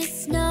there'll be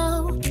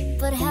snow,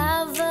 but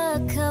have a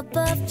cup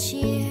of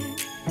cheer.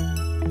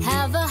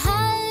 Have a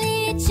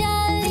holly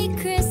jolly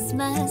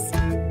Christmas,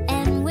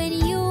 and when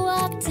you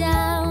walk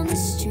down the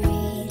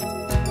street,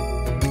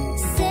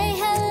 say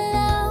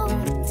hello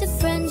to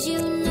friends you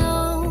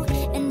know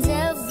and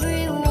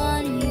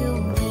everyone you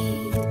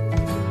meet.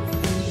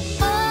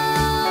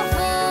 Oh,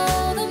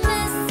 the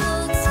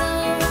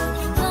mistletoe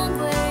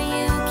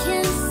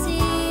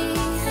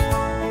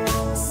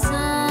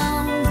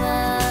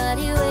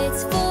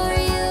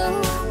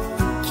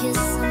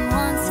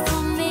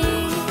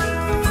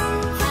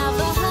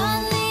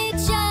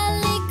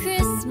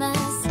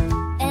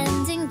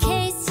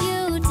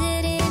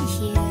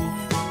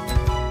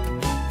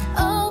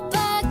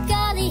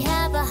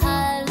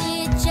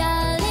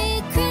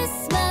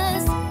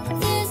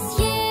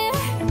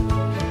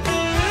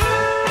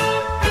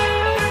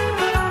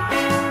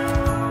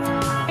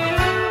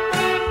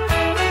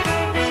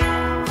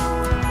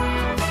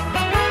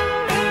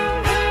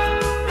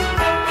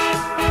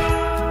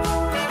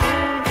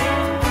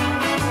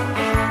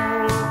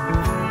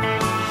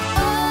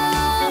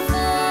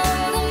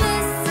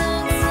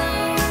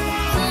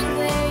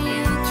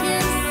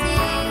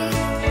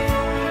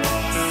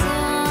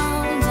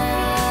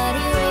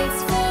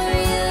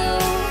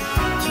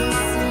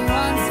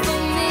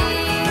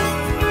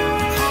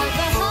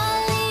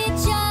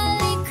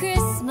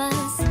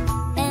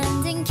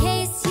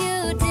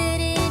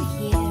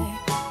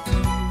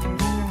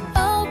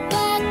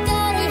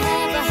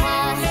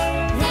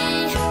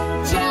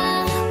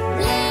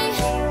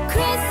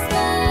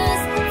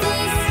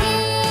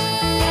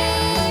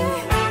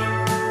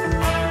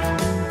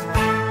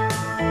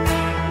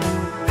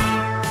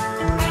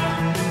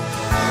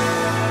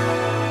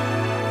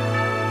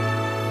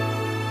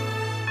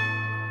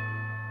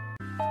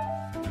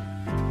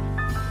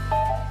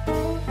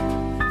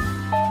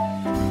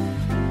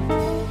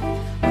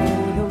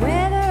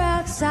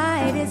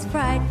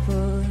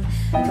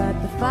but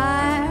the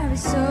fire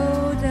is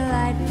so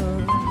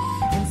delightful.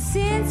 And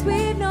since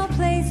we've no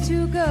place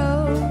to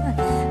go,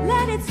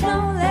 let it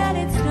snow, let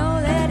it snow,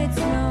 let it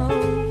snow.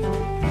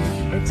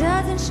 It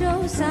doesn't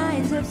show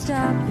signs of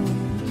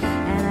stopping,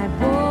 and I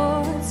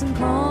bought some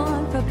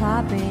corn for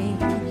popping.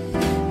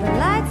 The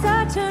lights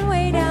are turned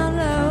way down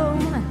low.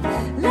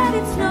 Let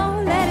it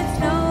snow, let it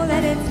snow,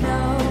 let it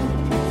snow.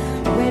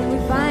 When we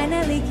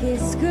finally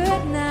kiss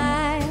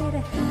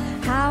goodnight,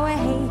 how I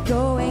hate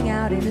going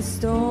out in a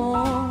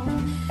storm.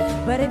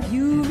 But if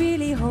you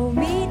really hold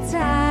me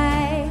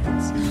tight,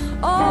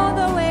 all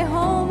the way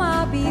home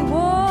I'll be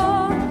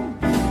warm.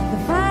 The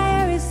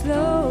fire is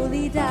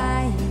slowly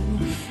dying,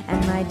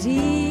 and my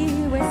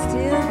dear, we're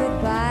still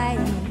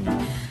goodbying.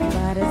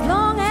 But as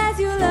long as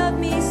you love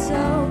me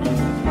so,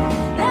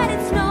 let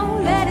it snow,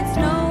 let it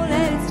snow,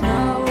 let it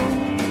snow.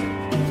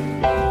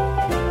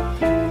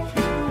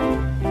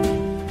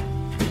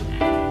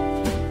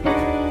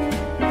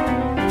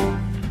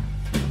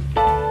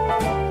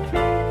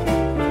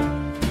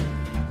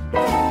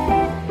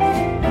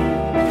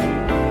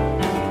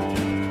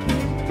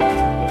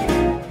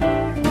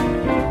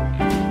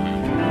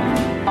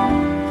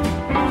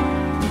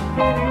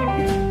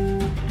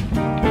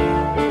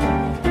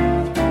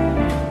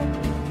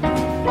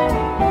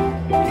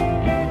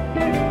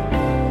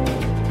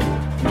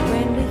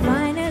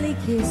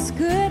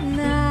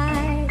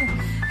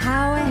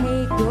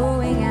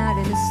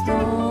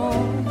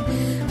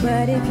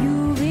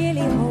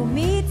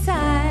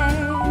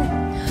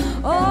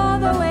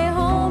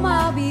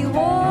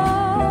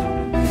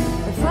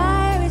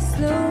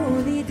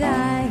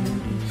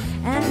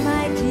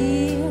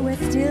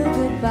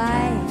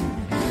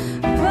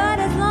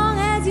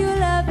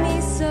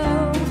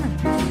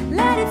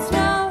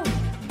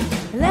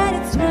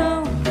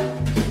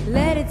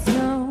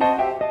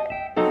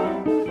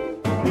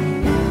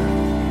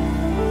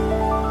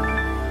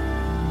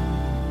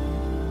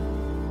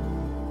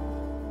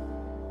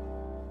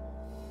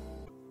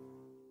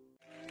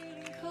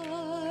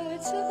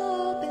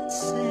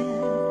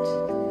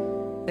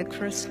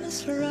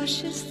 Christmas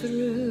rushes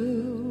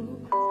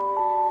through,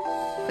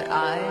 but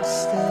I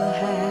still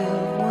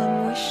have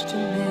one wish to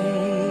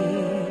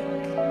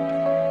make,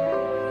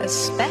 a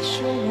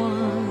special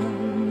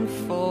one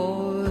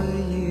for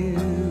you.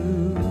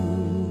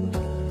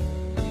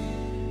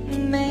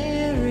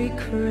 Merry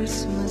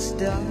Christmas,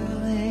 darling.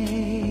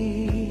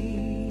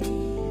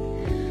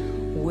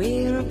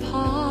 We're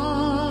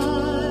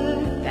apart,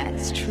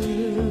 that's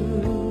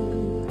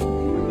true,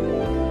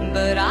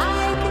 but I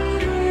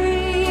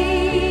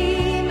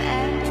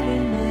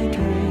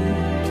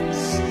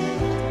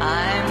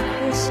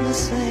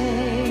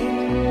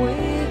Christmasing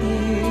with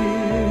you.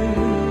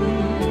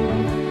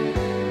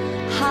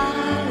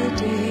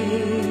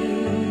 Holidays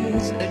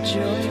are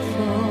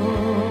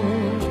joyful,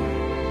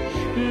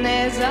 and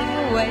there's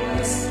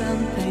always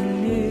something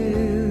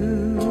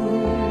new.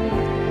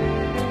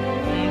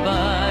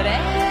 But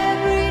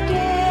every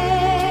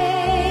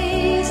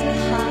day's a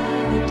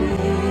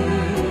holiday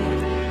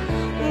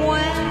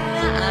when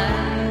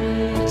I'm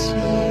with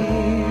you.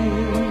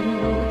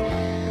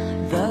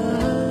 The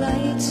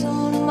lights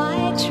on my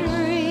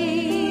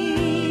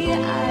tree, I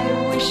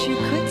wish you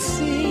could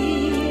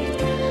see.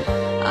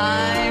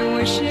 I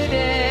wish it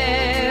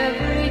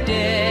every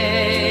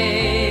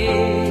day.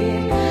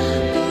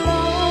 The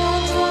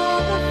logs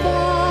on the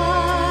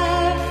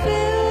fire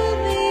fill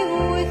me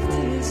with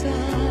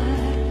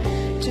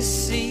desire to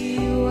see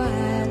you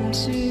and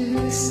to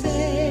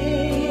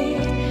say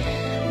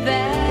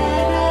that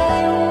I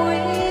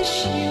wish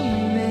you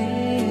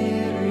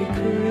Merry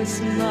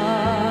Christmas.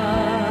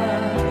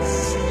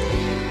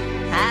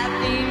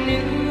 Happy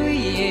New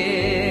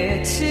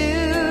Year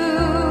too.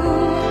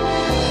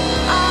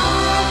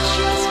 I've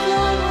just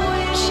one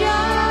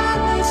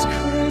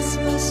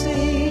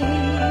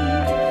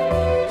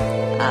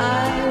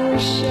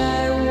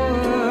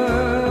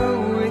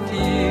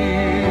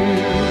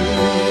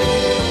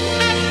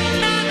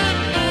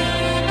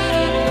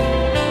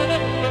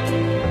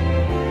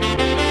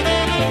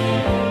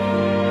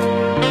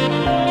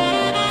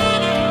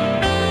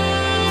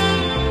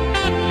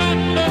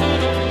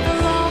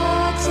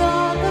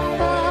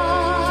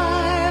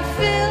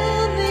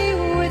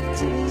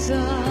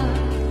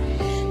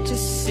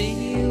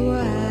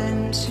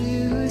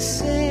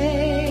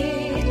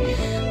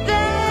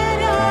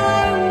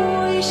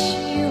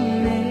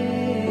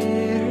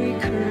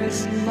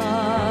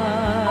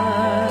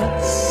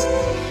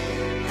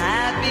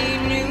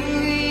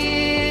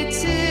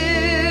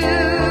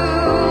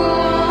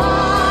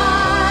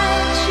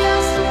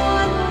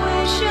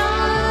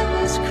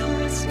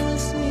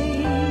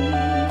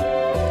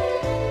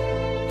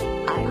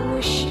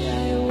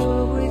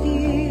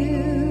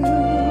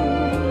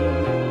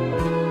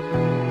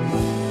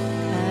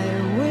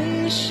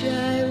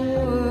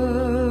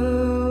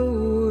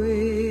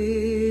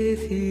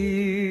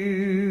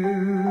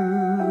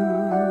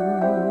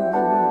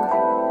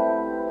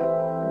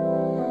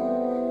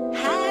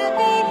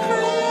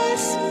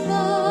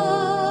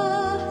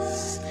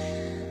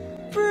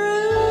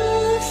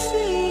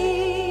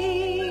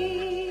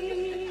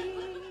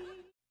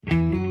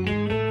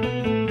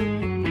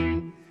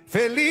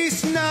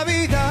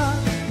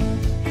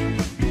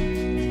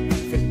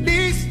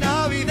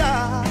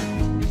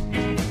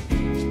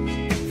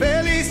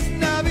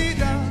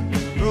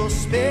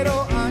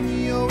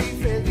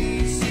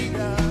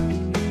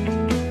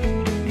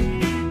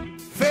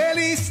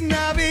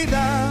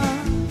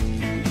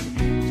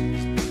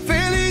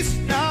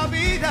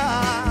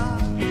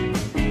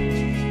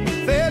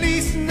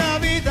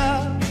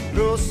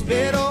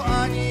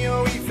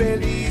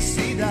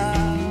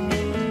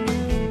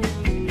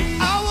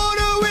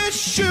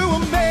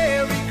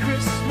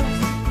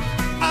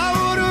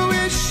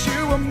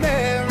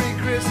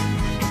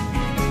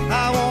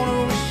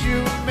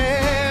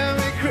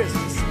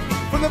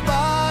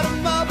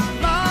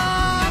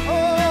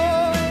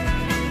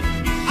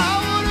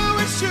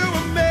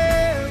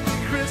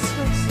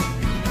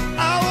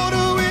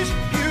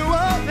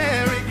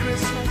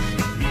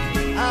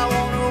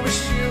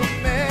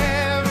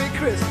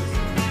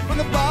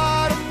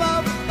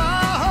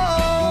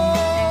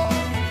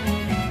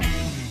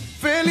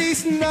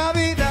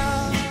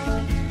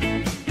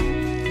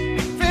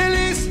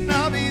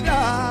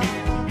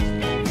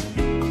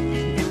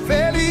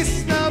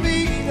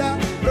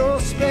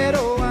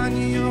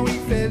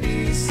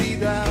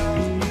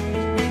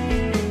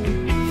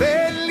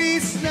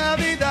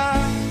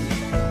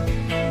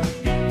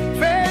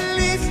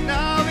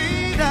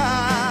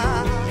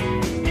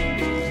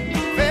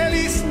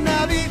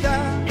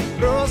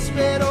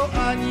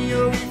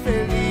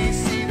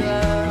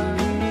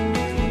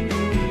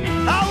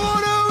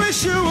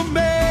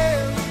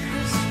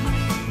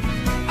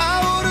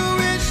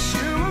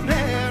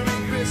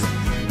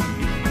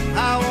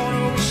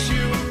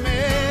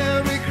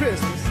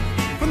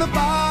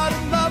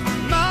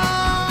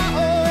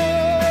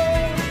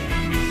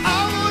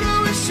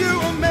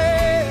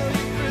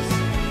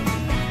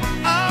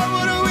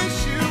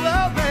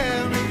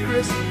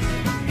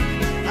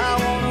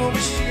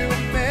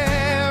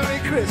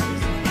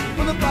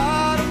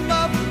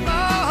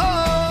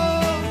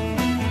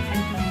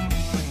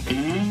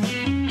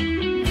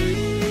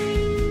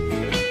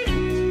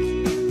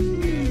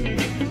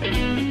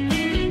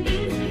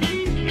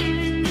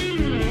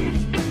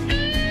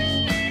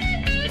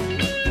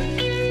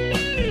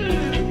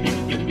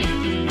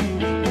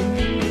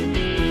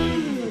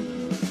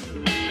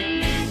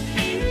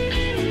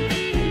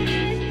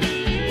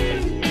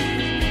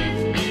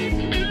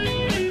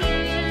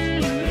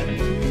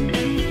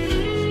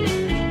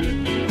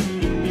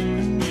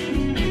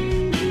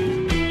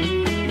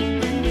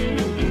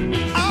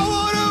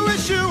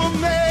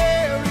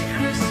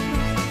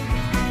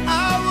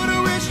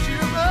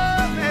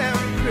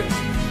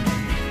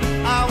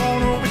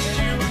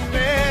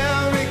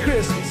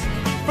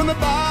the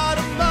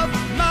bottom of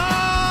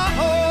my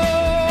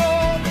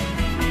heart.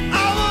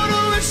 I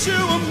wanna wish you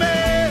a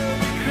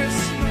Merry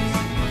Christmas.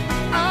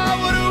 I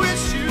wanna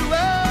wish you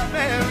a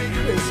Merry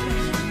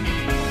Christmas.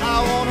 I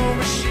wanna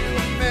wish you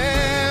a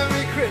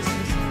Merry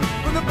Christmas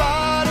from the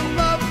bottom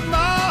of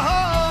my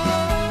heart.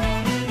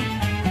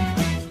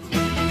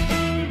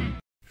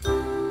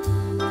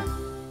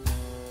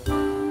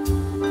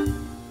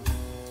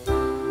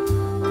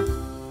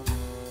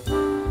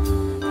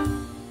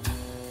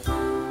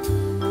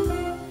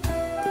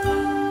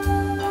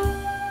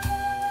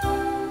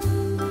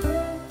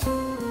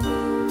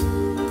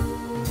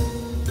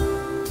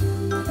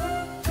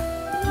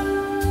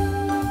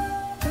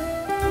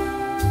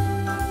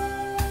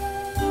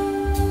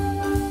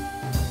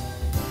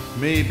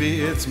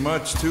 Maybe it's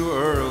much too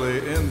early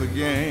in the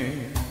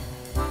game.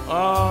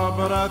 Ah,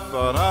 but I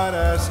thought I'd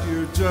ask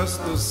you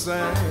just the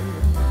same.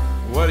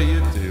 What do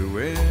you do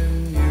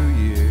in New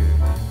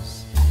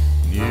Year's?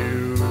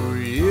 New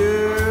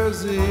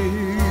Year's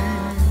Eve.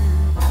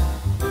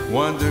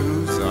 Wonder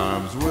whose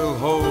arms will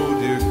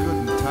hold you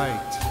good and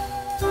tight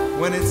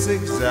when it's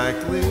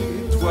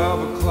exactly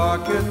 12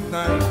 o'clock at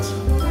night,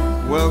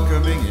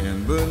 welcoming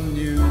in the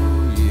New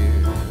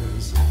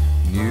Year's.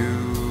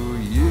 New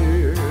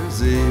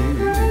Year's Eve.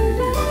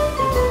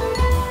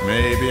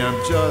 Maybe I'm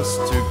just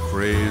too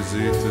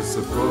crazy to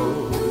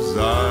suppose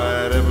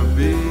I'd ever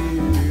be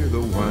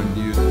the one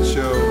you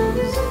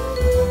chose.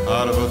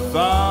 Out of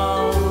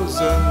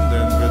 1,000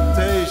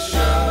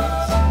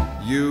 invitations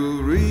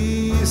you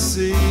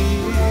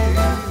receive,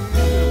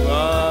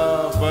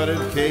 but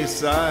in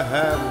case I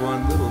have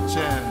one little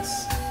chance,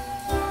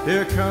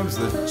 here comes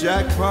the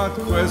jackpot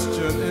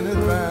question in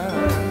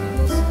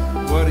advance.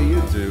 What do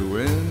you do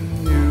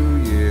in New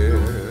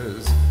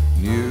Year's?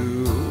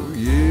 New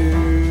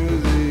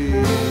Year's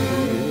Eve.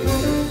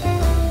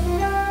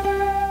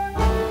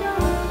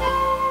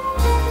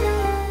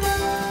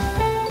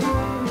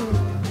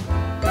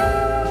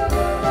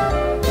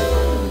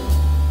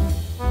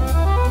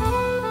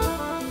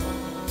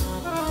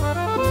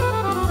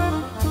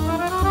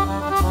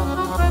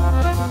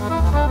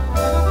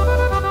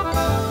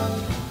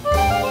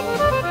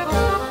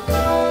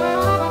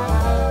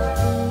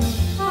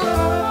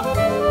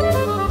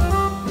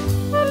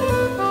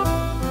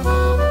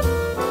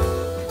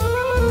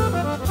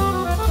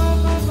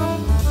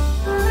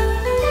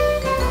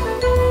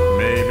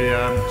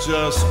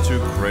 Just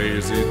too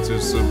crazy to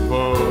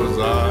suppose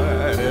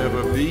I'd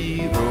ever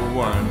be the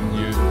one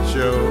you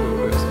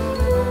chose.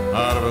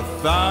 Out of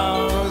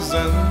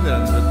 1,000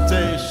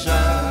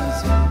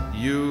 invitations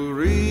you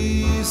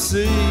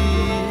receive,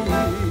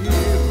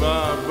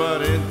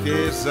 but in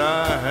case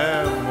I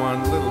have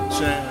one little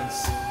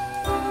chance,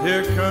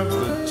 here comes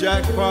the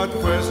jackpot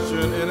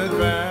question in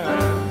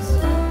advance.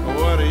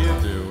 What do you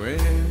do in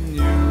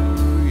New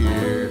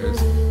Year's?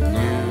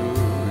 New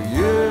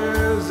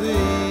Year's Eve.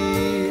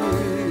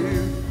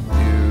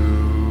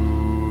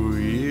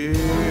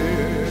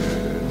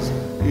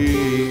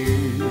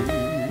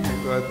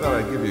 I thought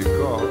I'd give you a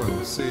call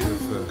and see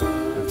if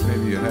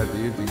maybe you had the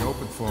evening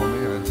open for me.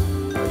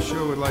 I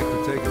sure would like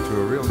to take you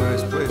to a real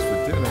nice place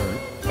for dinner.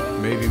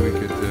 Maybe we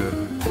could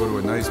go to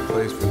a nice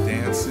place for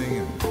dancing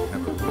and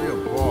have a real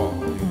ball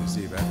New Year's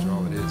Eve. After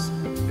all, it is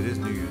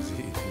New Year's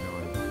Eve, you know.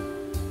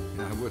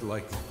 And I would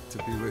like to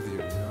be with you, you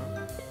know.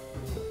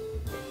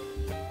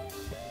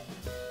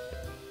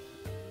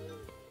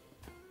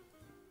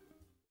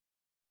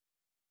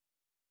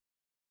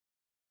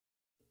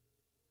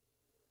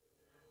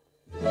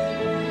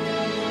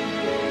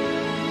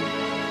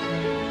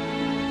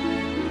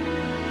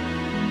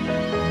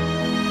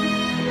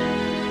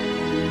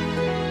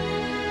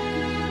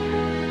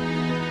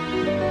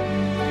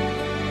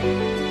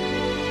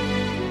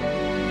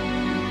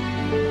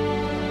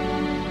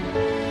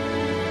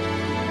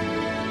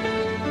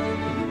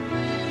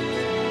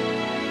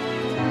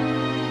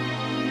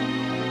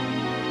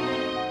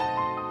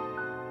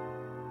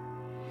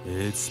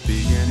 It's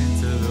beginning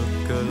to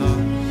look a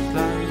lot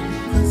like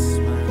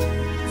Christmas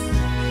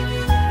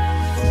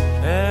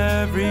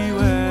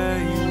everywhere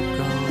you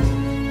go.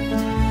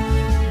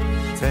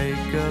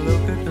 Take a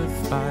look at the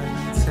 5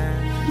 and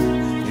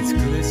 10. It's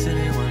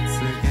glistening once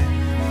again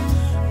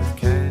with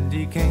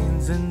candy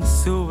canes and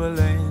silver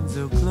lanes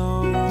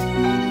aglow.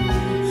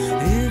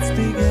 It's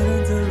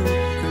beginning to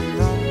look a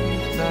lot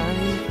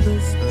like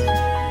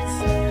Christmas.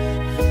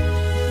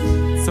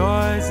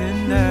 Toys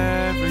in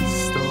every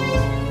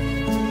store,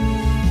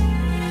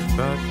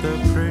 but the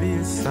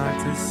prettiest sight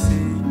to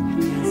see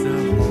is the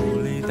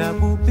holy that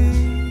will be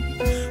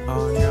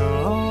on your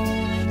own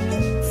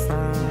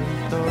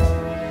front door.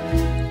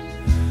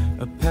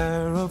 A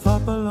pair of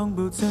hop-along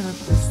boots and a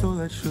pistol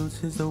that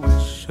shoots is the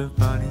wish of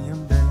Bonnie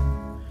and Ben.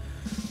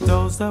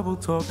 Dolls that will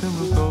talk and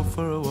will go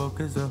for a walk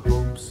is the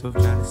hopes of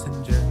Janice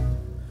and Jen.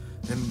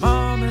 And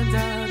Mom and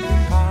Dad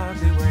can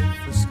hardly wait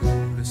for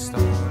school to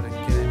start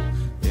again.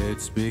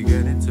 It's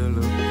beginning to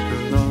look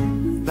a lot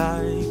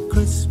like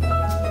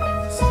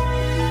Christmas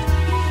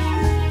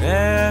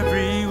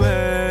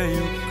everywhere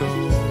you go.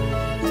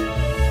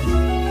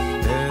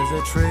 There's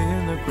a tree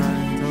in the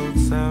grand old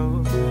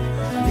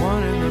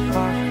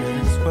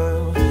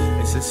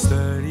the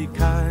sturdy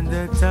kind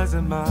that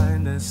doesn't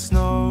mind the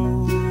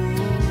snow.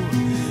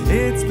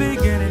 It's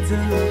beginning to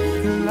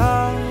look a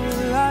lot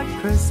like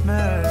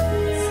Christmas.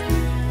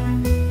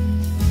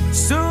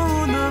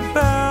 Soon the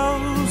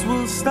bells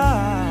will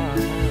start,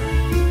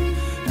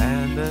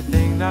 and the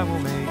thing that will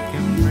make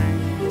him ring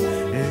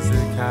is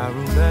the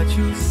carol that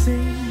you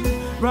sing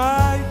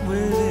right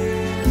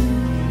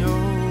within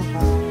your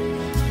heart.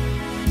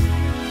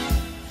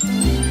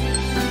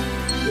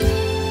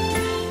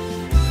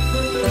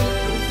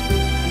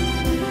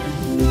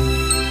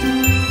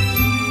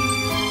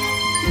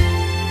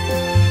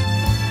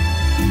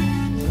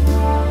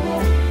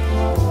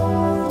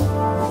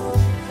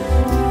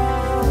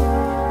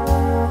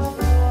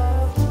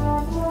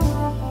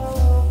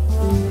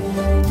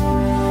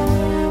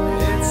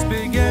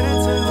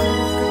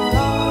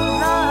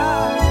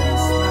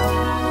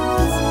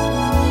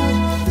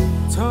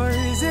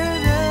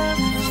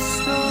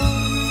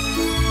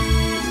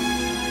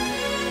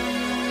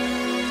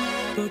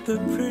 The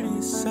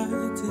pretty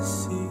sight to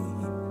see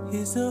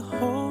is the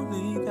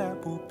holy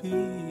that will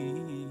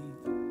be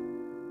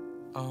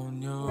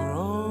on your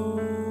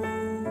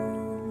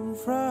own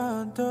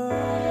front door.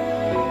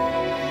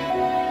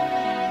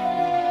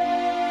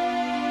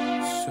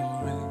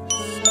 Sure is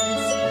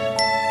Christmas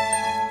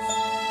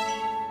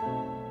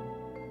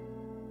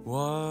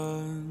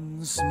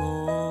once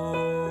more.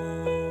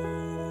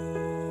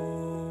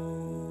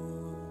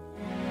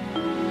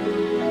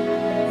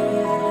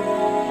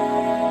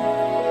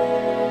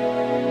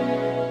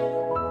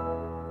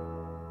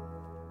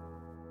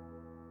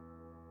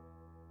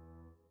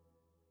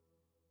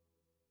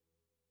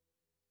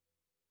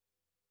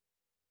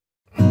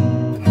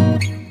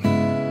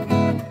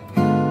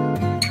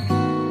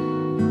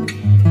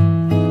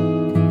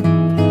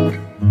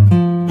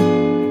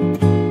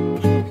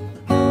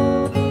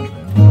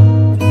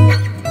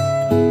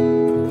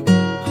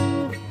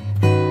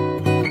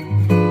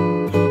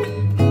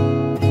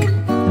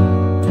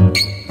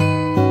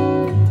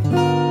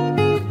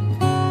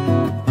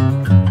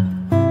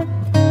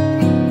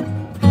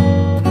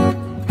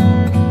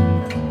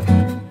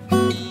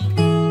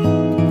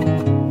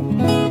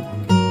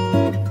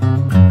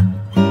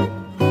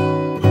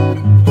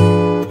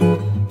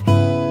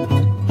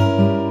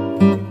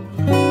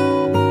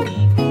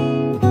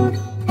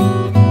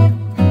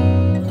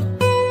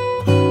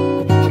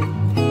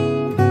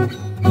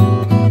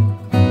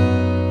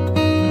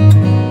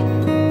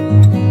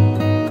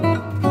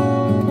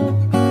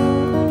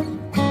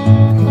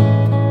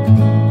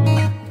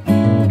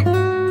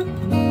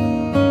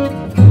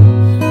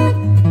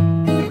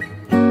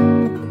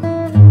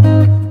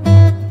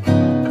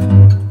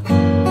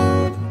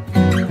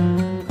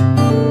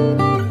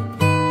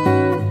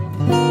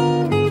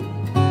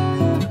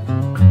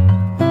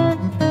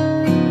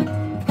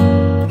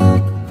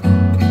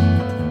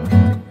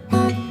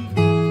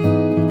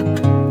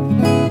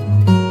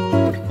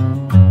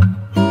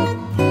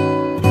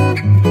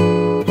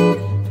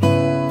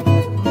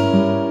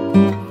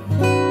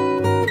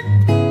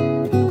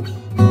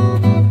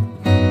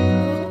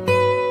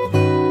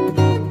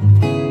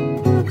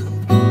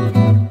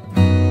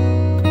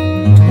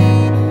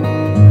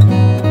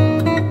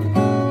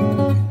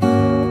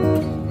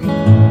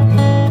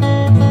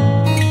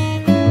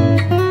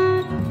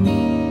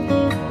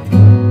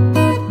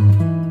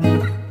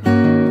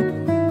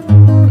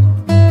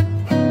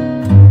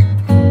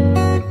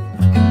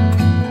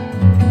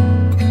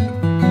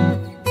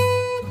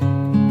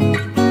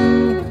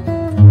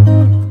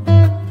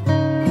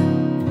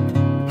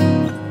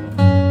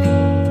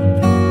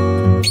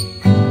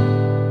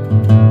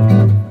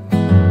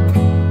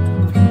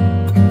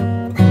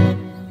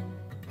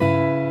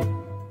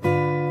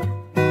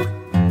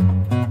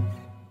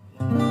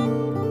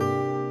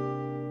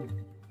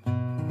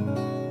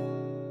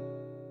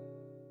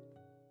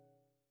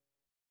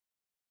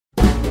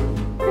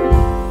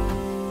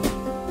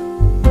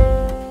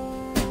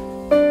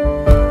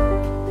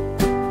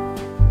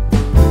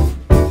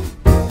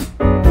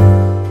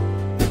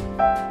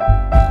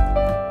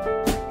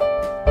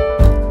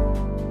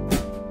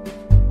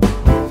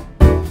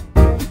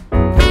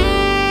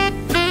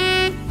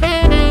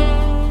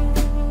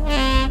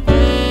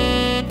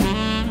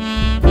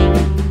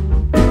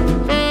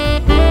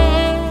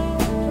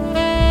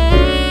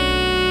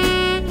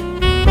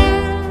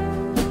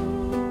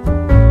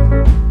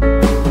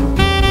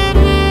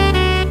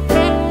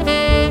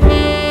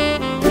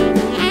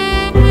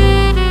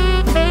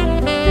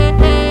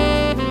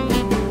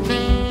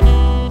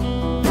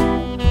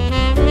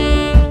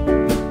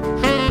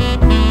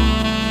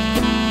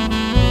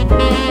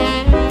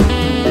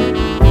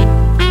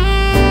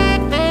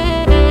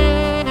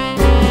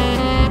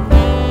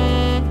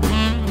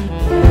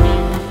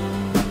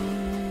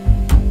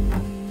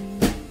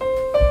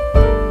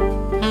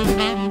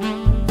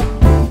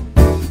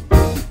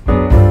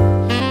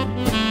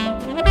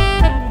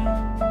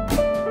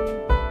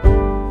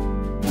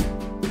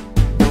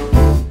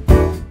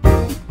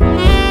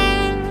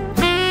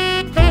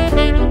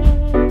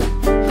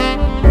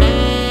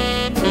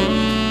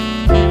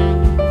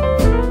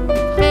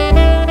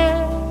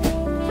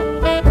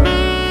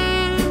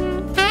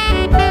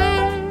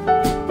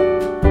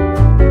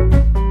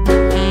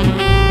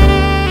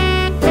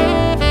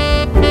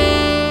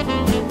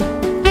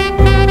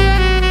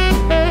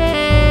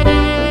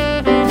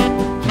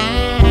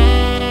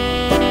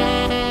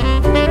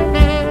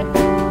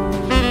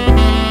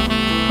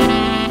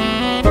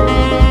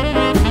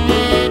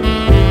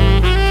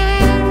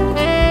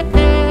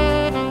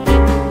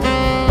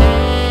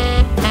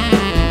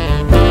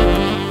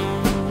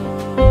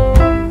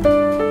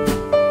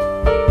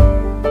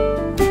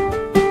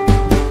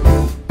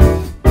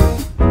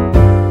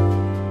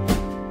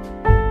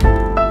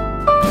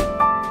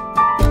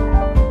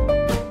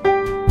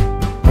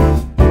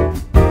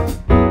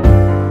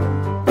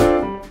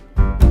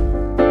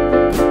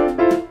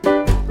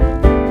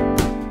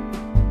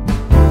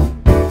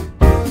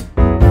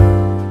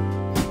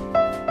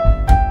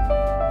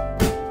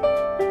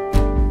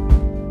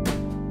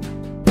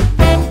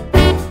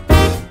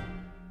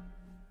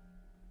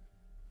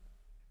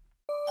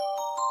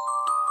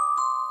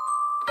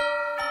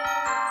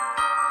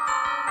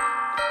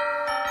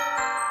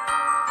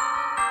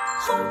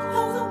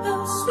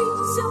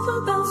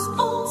 silver bells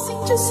all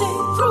seem to say,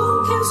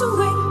 throw cares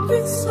away,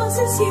 Christmas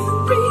is here,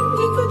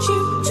 bringing good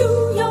cheer to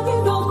young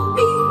and old,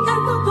 me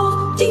and the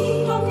bold.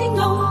 Ding dong ding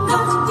dong,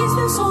 that is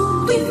their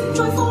song, with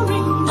joyful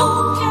ring,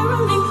 all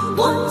caroling.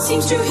 One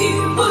seems to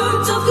hear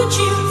words of good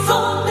cheer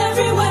from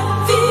everywhere,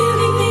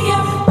 filling the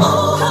air.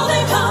 Oh, how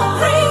they come,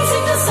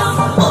 praising the sun,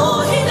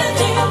 all in a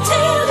day,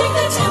 telling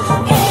the tale.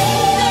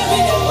 Hey, there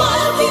in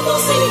while people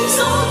sing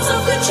songs of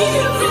good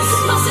cheer,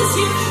 Christmas is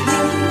here.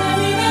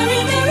 Merry, merry,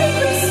 merry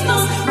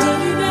Christmas,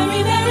 merry, merry,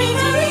 merry,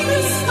 merry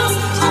Christmas.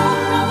 All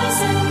around they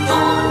say,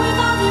 all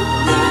without him,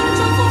 their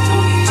joyful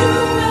tone to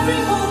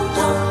every home.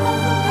 All of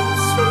the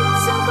bells, sweet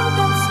silver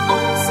bells,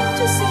 all seem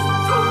to say,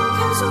 throw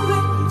cares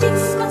away,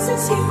 Christmas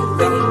is here,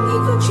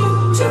 bringing good cheer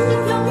to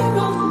young and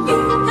old, me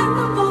and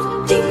the bold.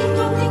 Ding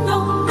dong ding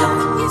dong, that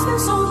is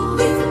their song,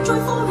 with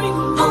joyful ring,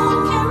 all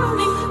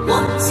caroling.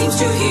 One seems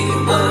to hear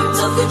words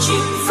of good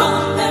cheer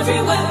from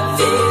everywhere,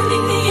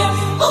 filling the air.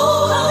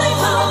 Oh, how they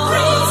come,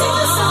 praising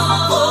the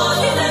sun, all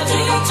in a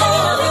day,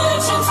 tell their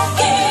tales.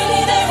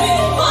 Gaily they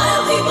ring,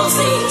 while people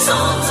sing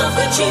songs of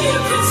good cheer.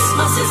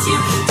 Christmas is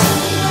here.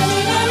 Merry,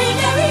 merry,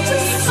 merry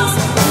Christmas,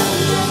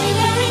 merry,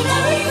 merry,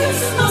 merry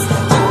Christmas.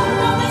 All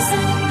around they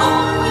say,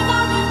 all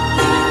without him,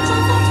 their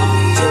joyful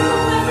tone to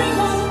every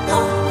home.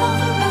 All of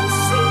the bells,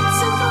 sweet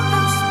silver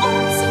bells,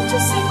 all seem to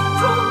say,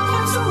 throw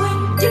cares away,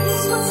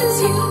 Christmas is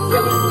here,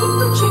 bringing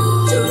good cheer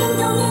to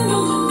young and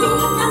old, me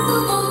and the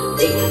bold.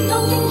 Ding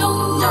dong ding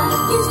dong, that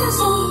is their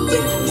song,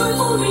 with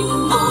joyful ring,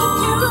 all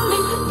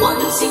caroling.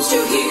 One seems to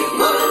hear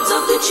words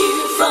of good cheer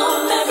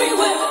from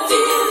everywhere,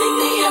 filling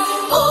the air.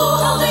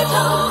 Oh, how they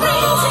come,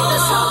 praising the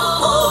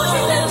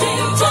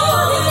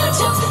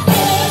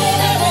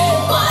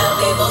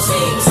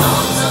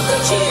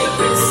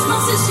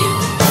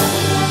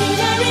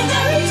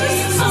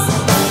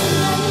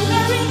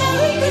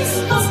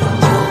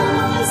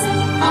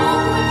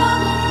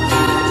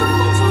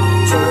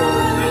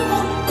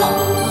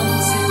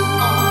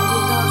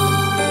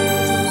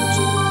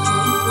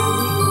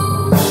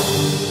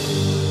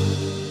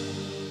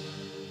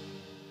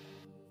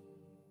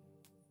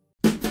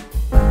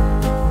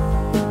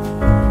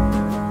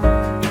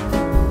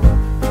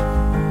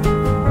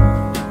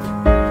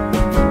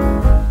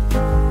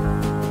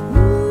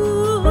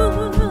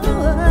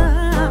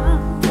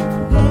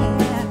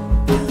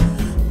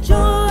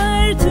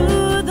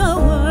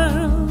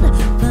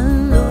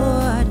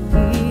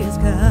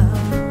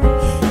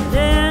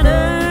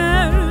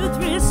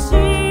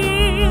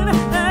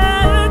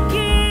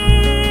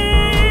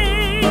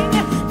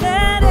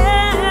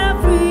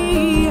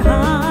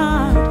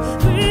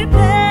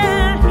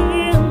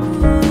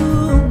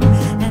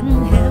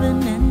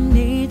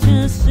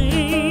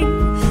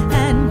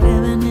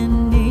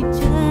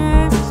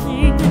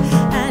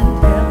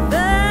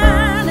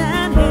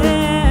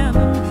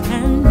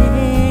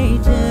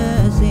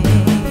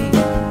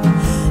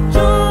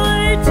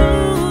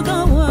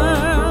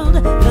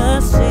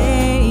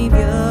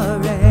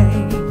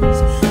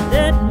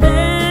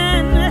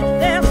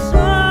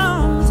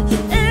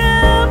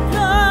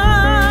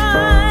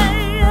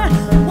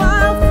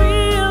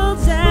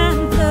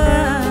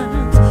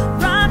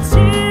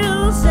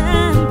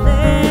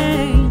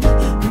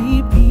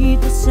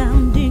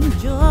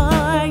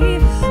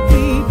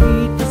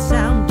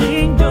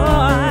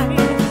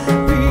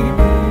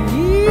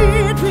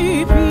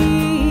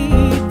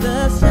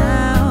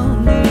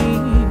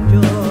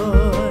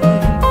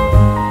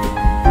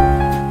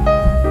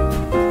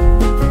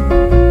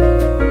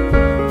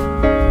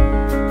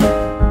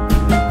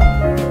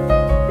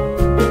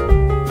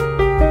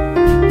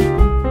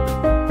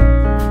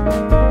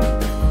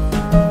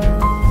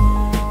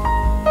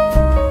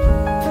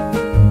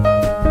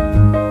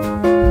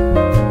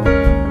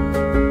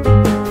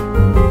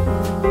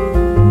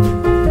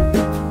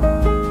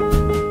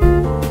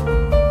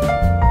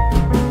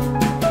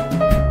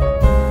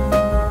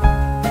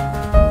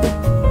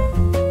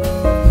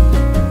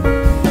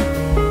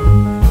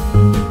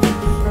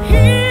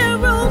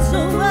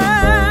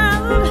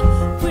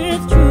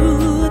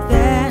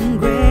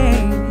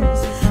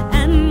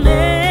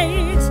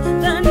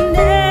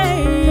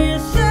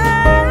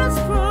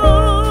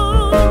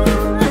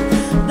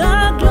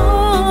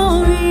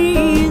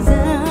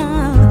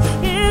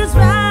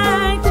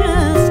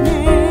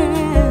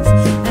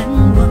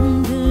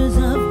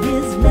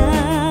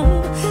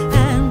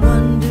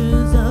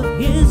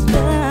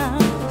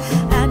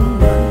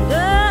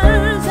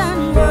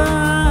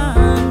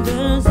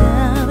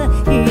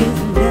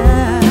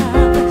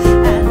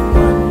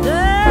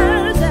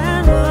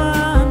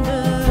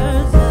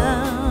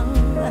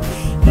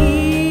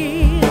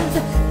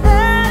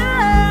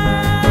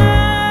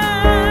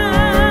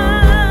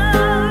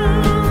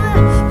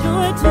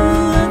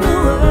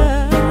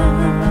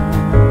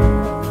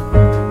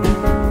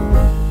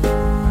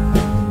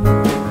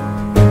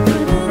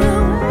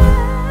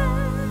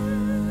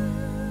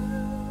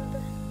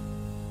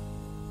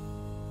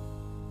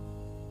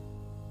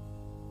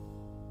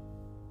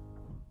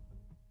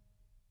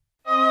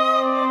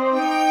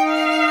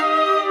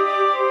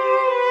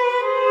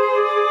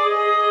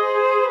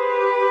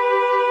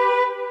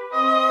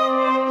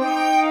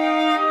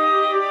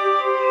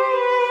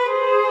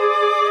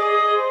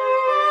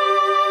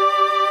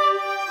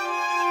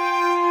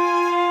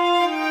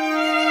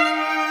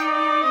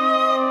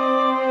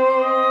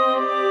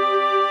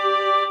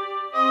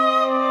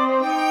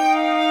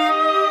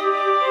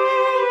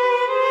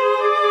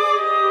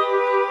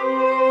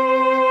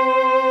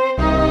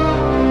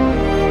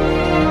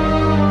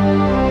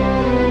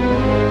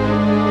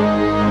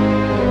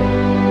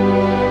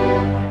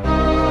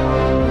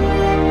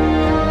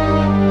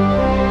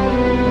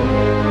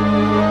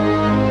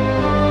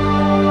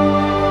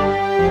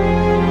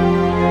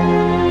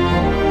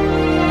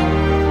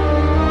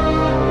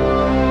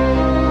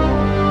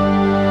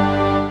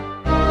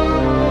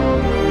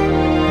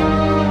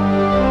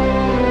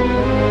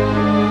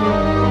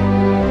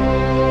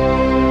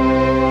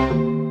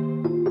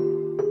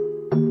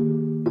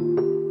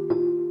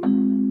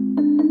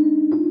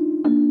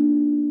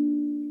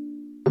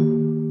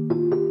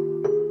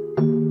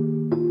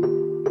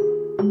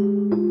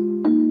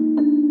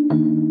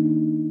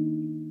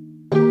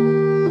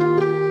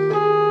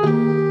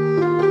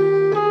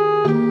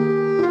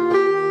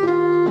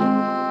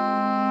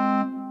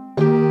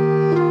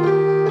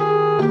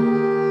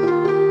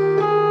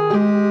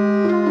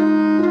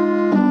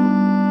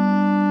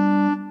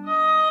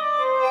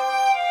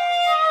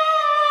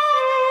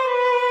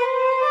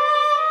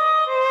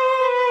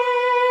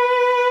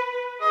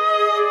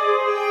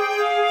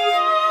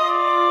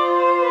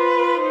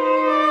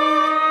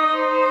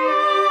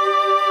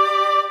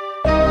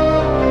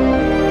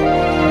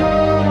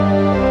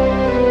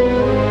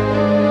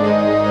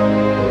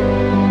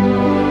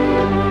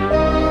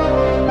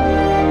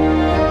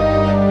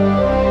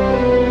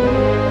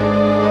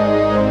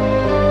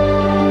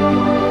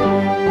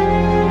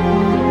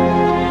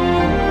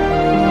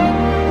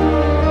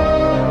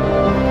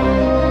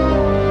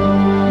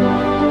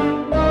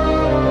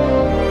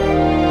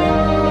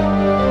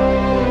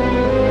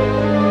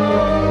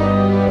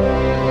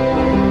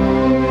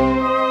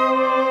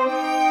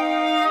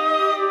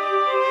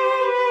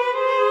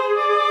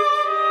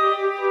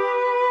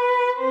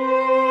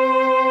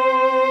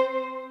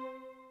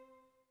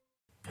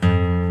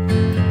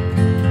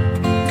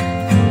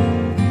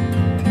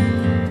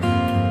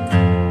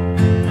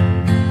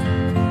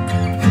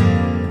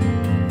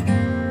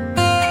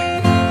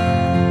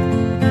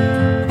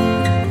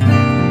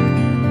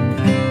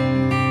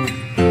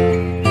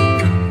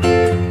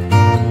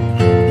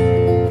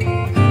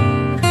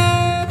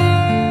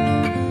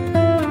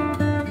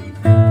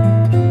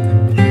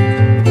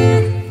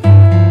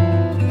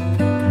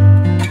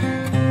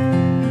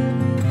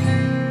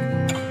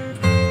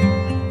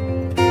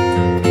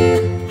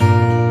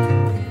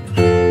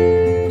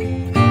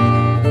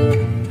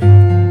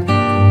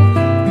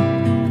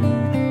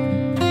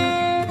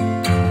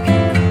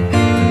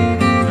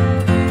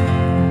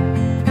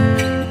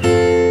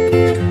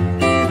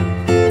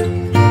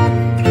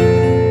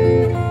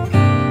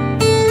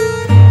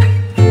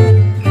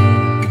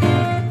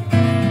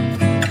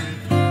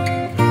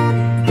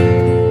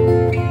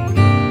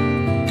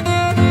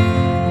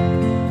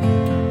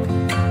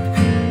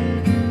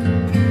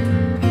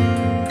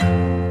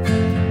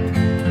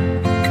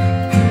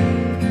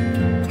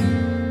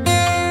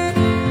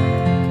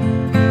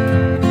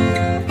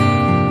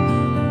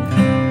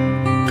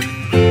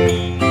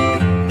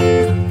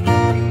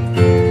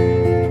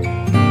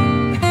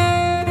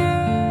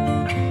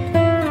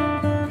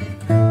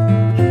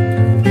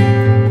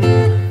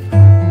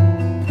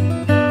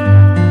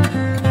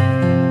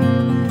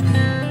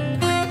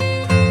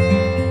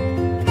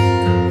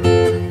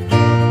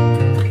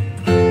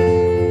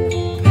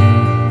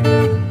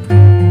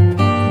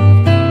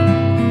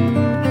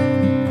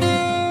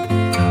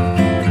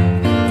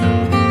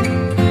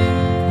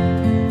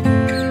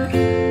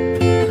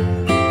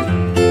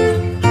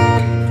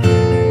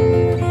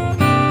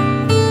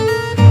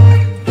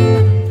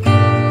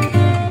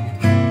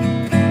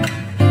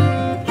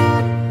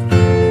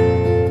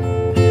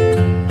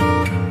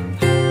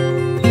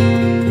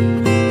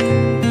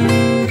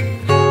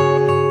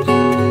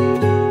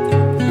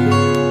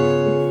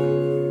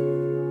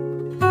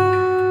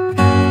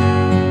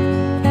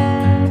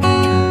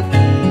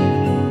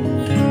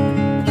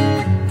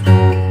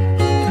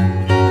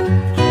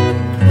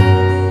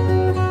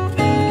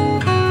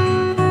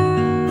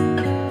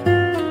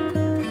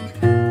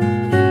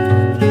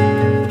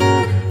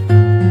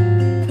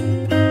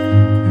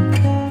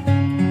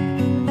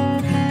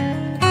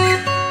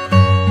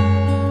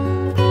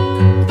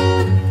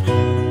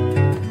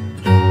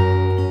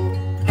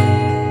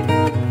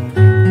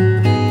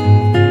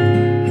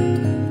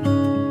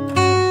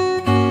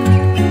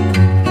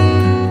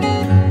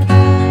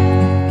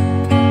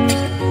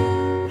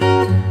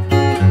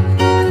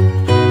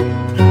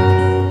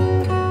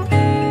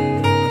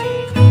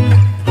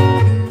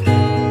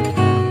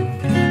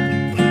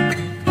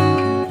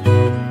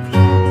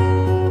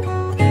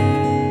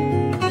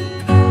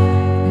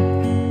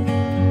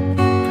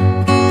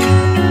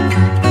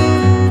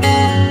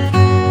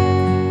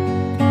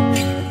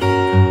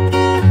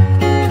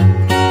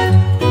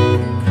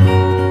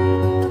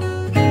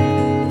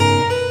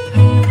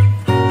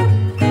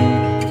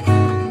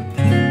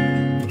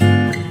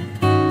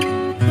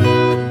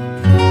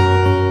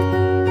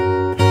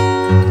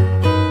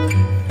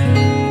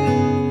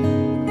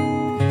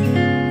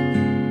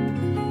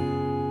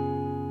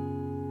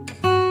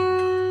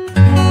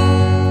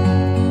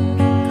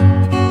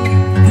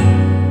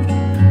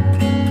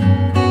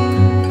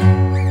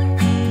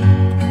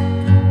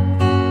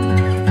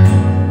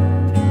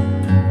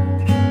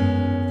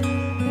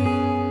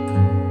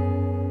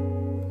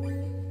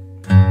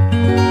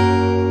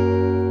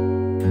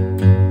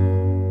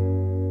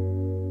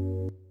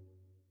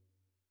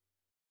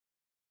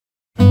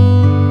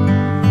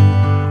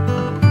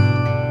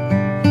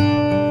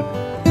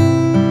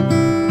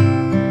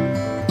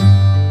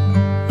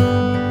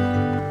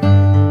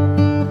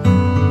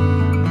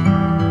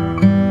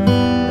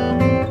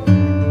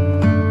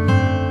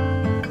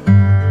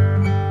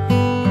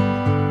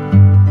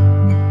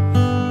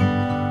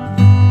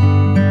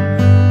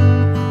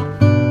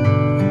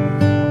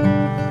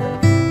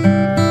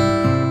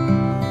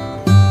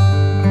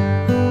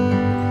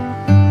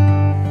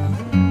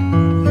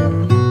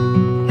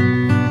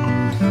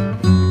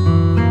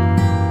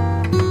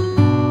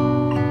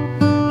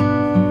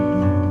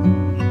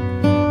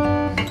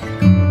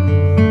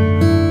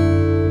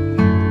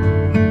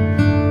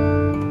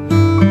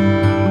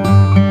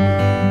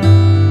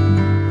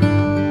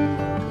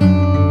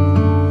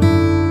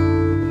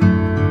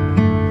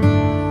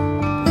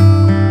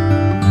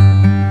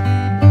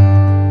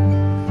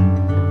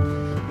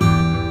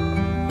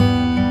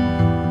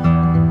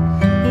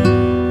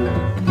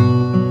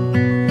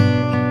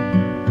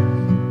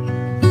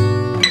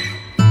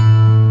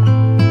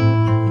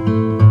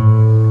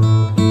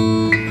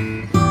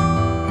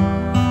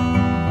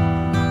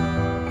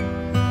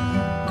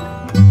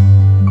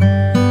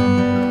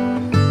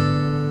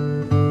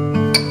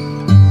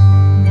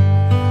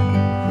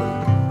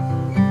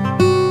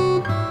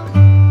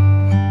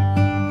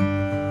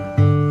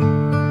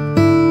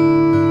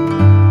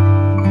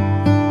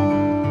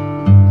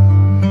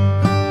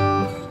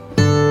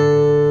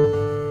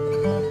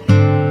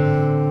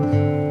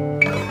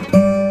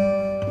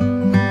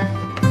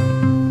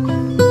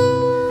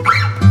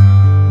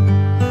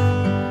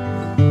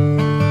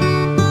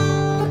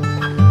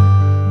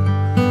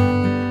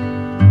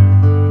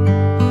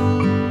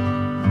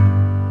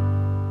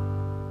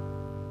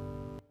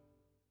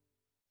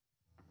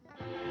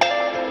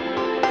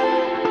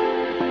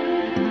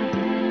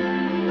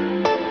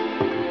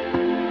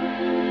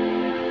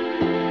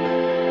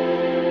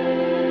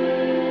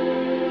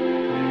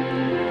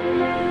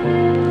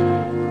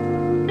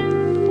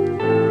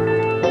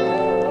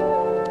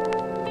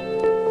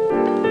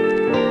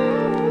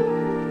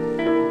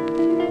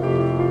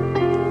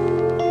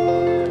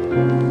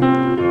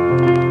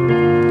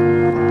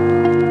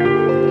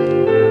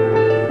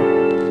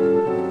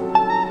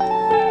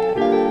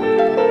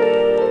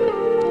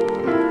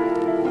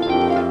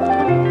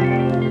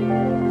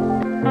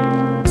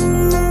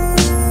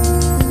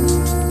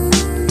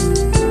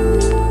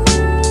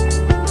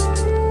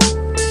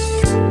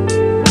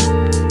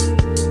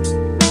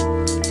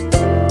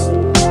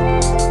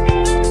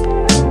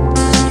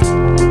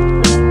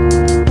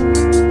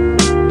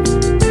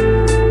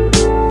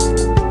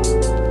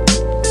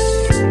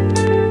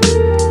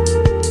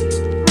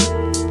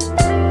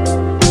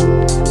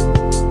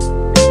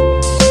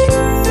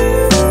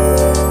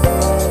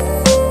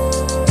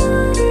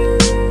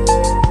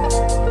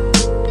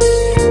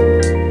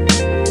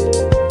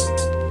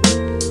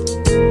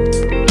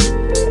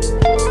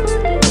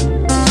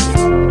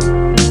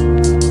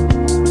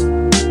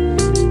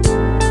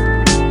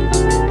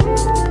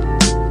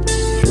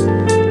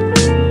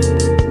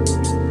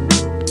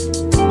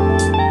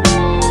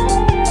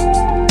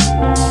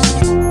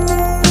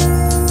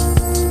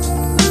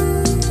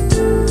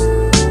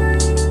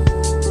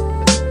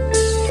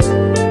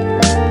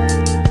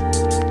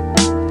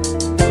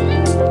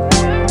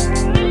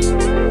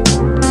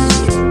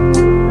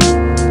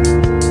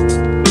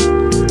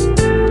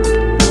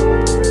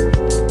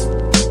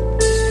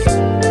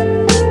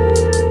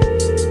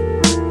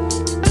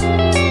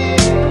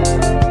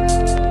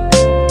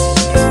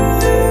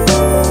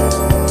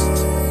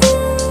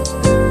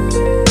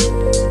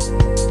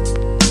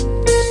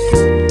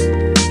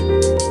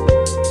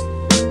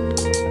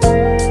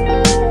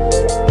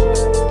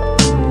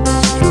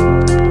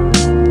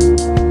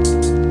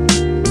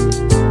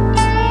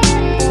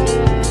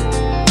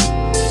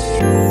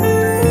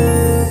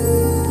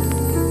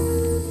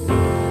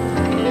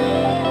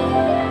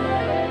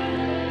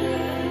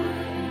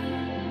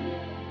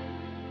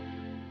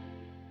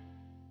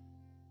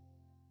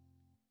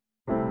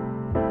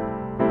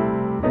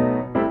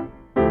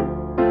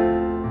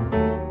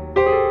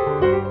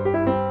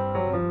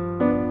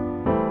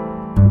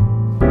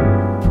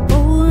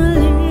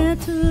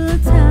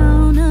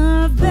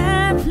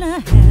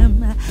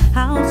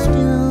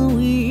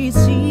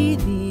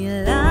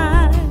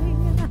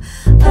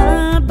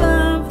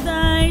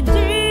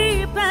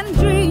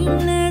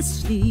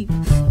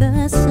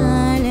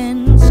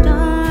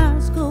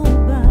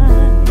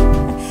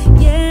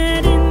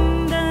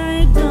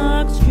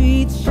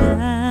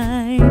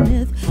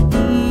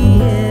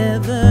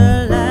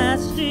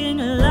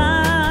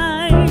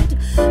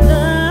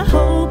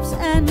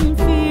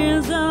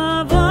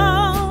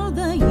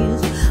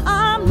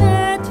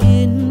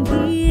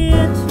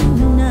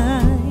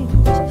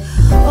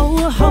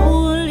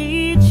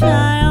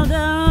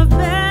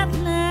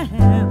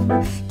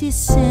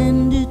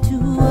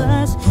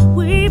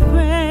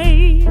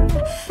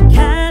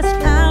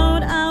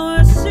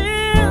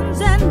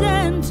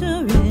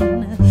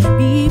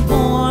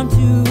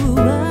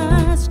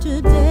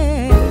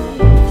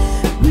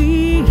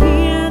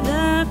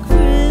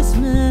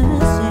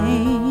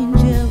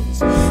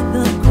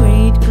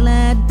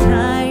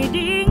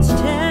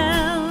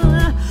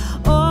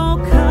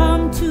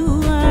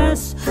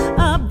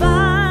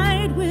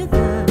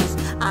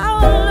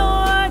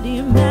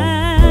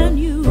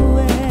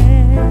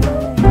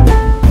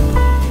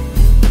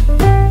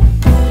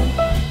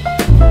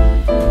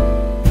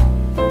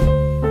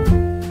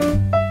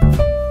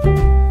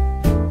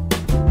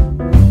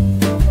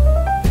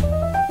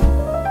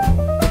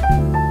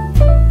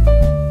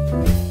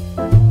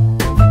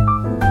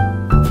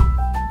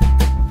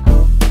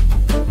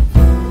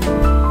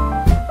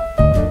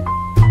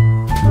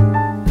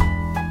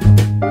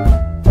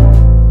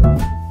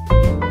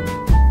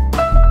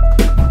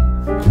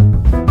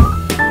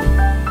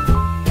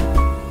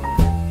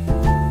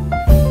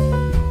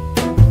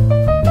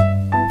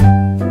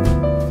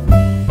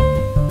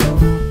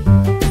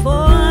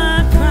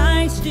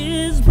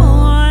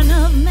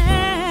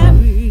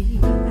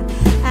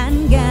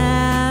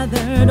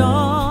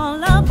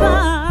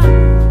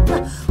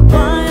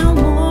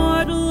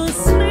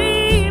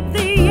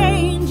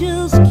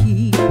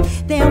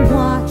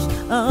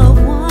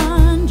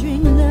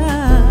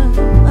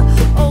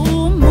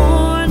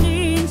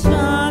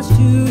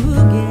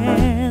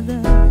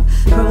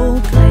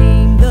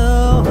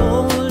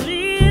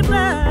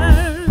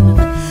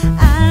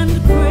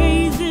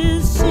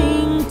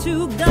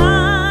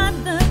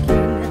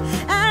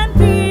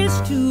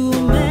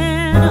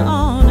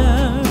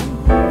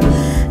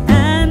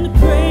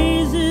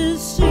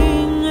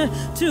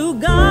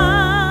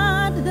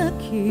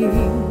King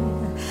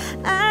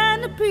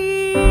and the peace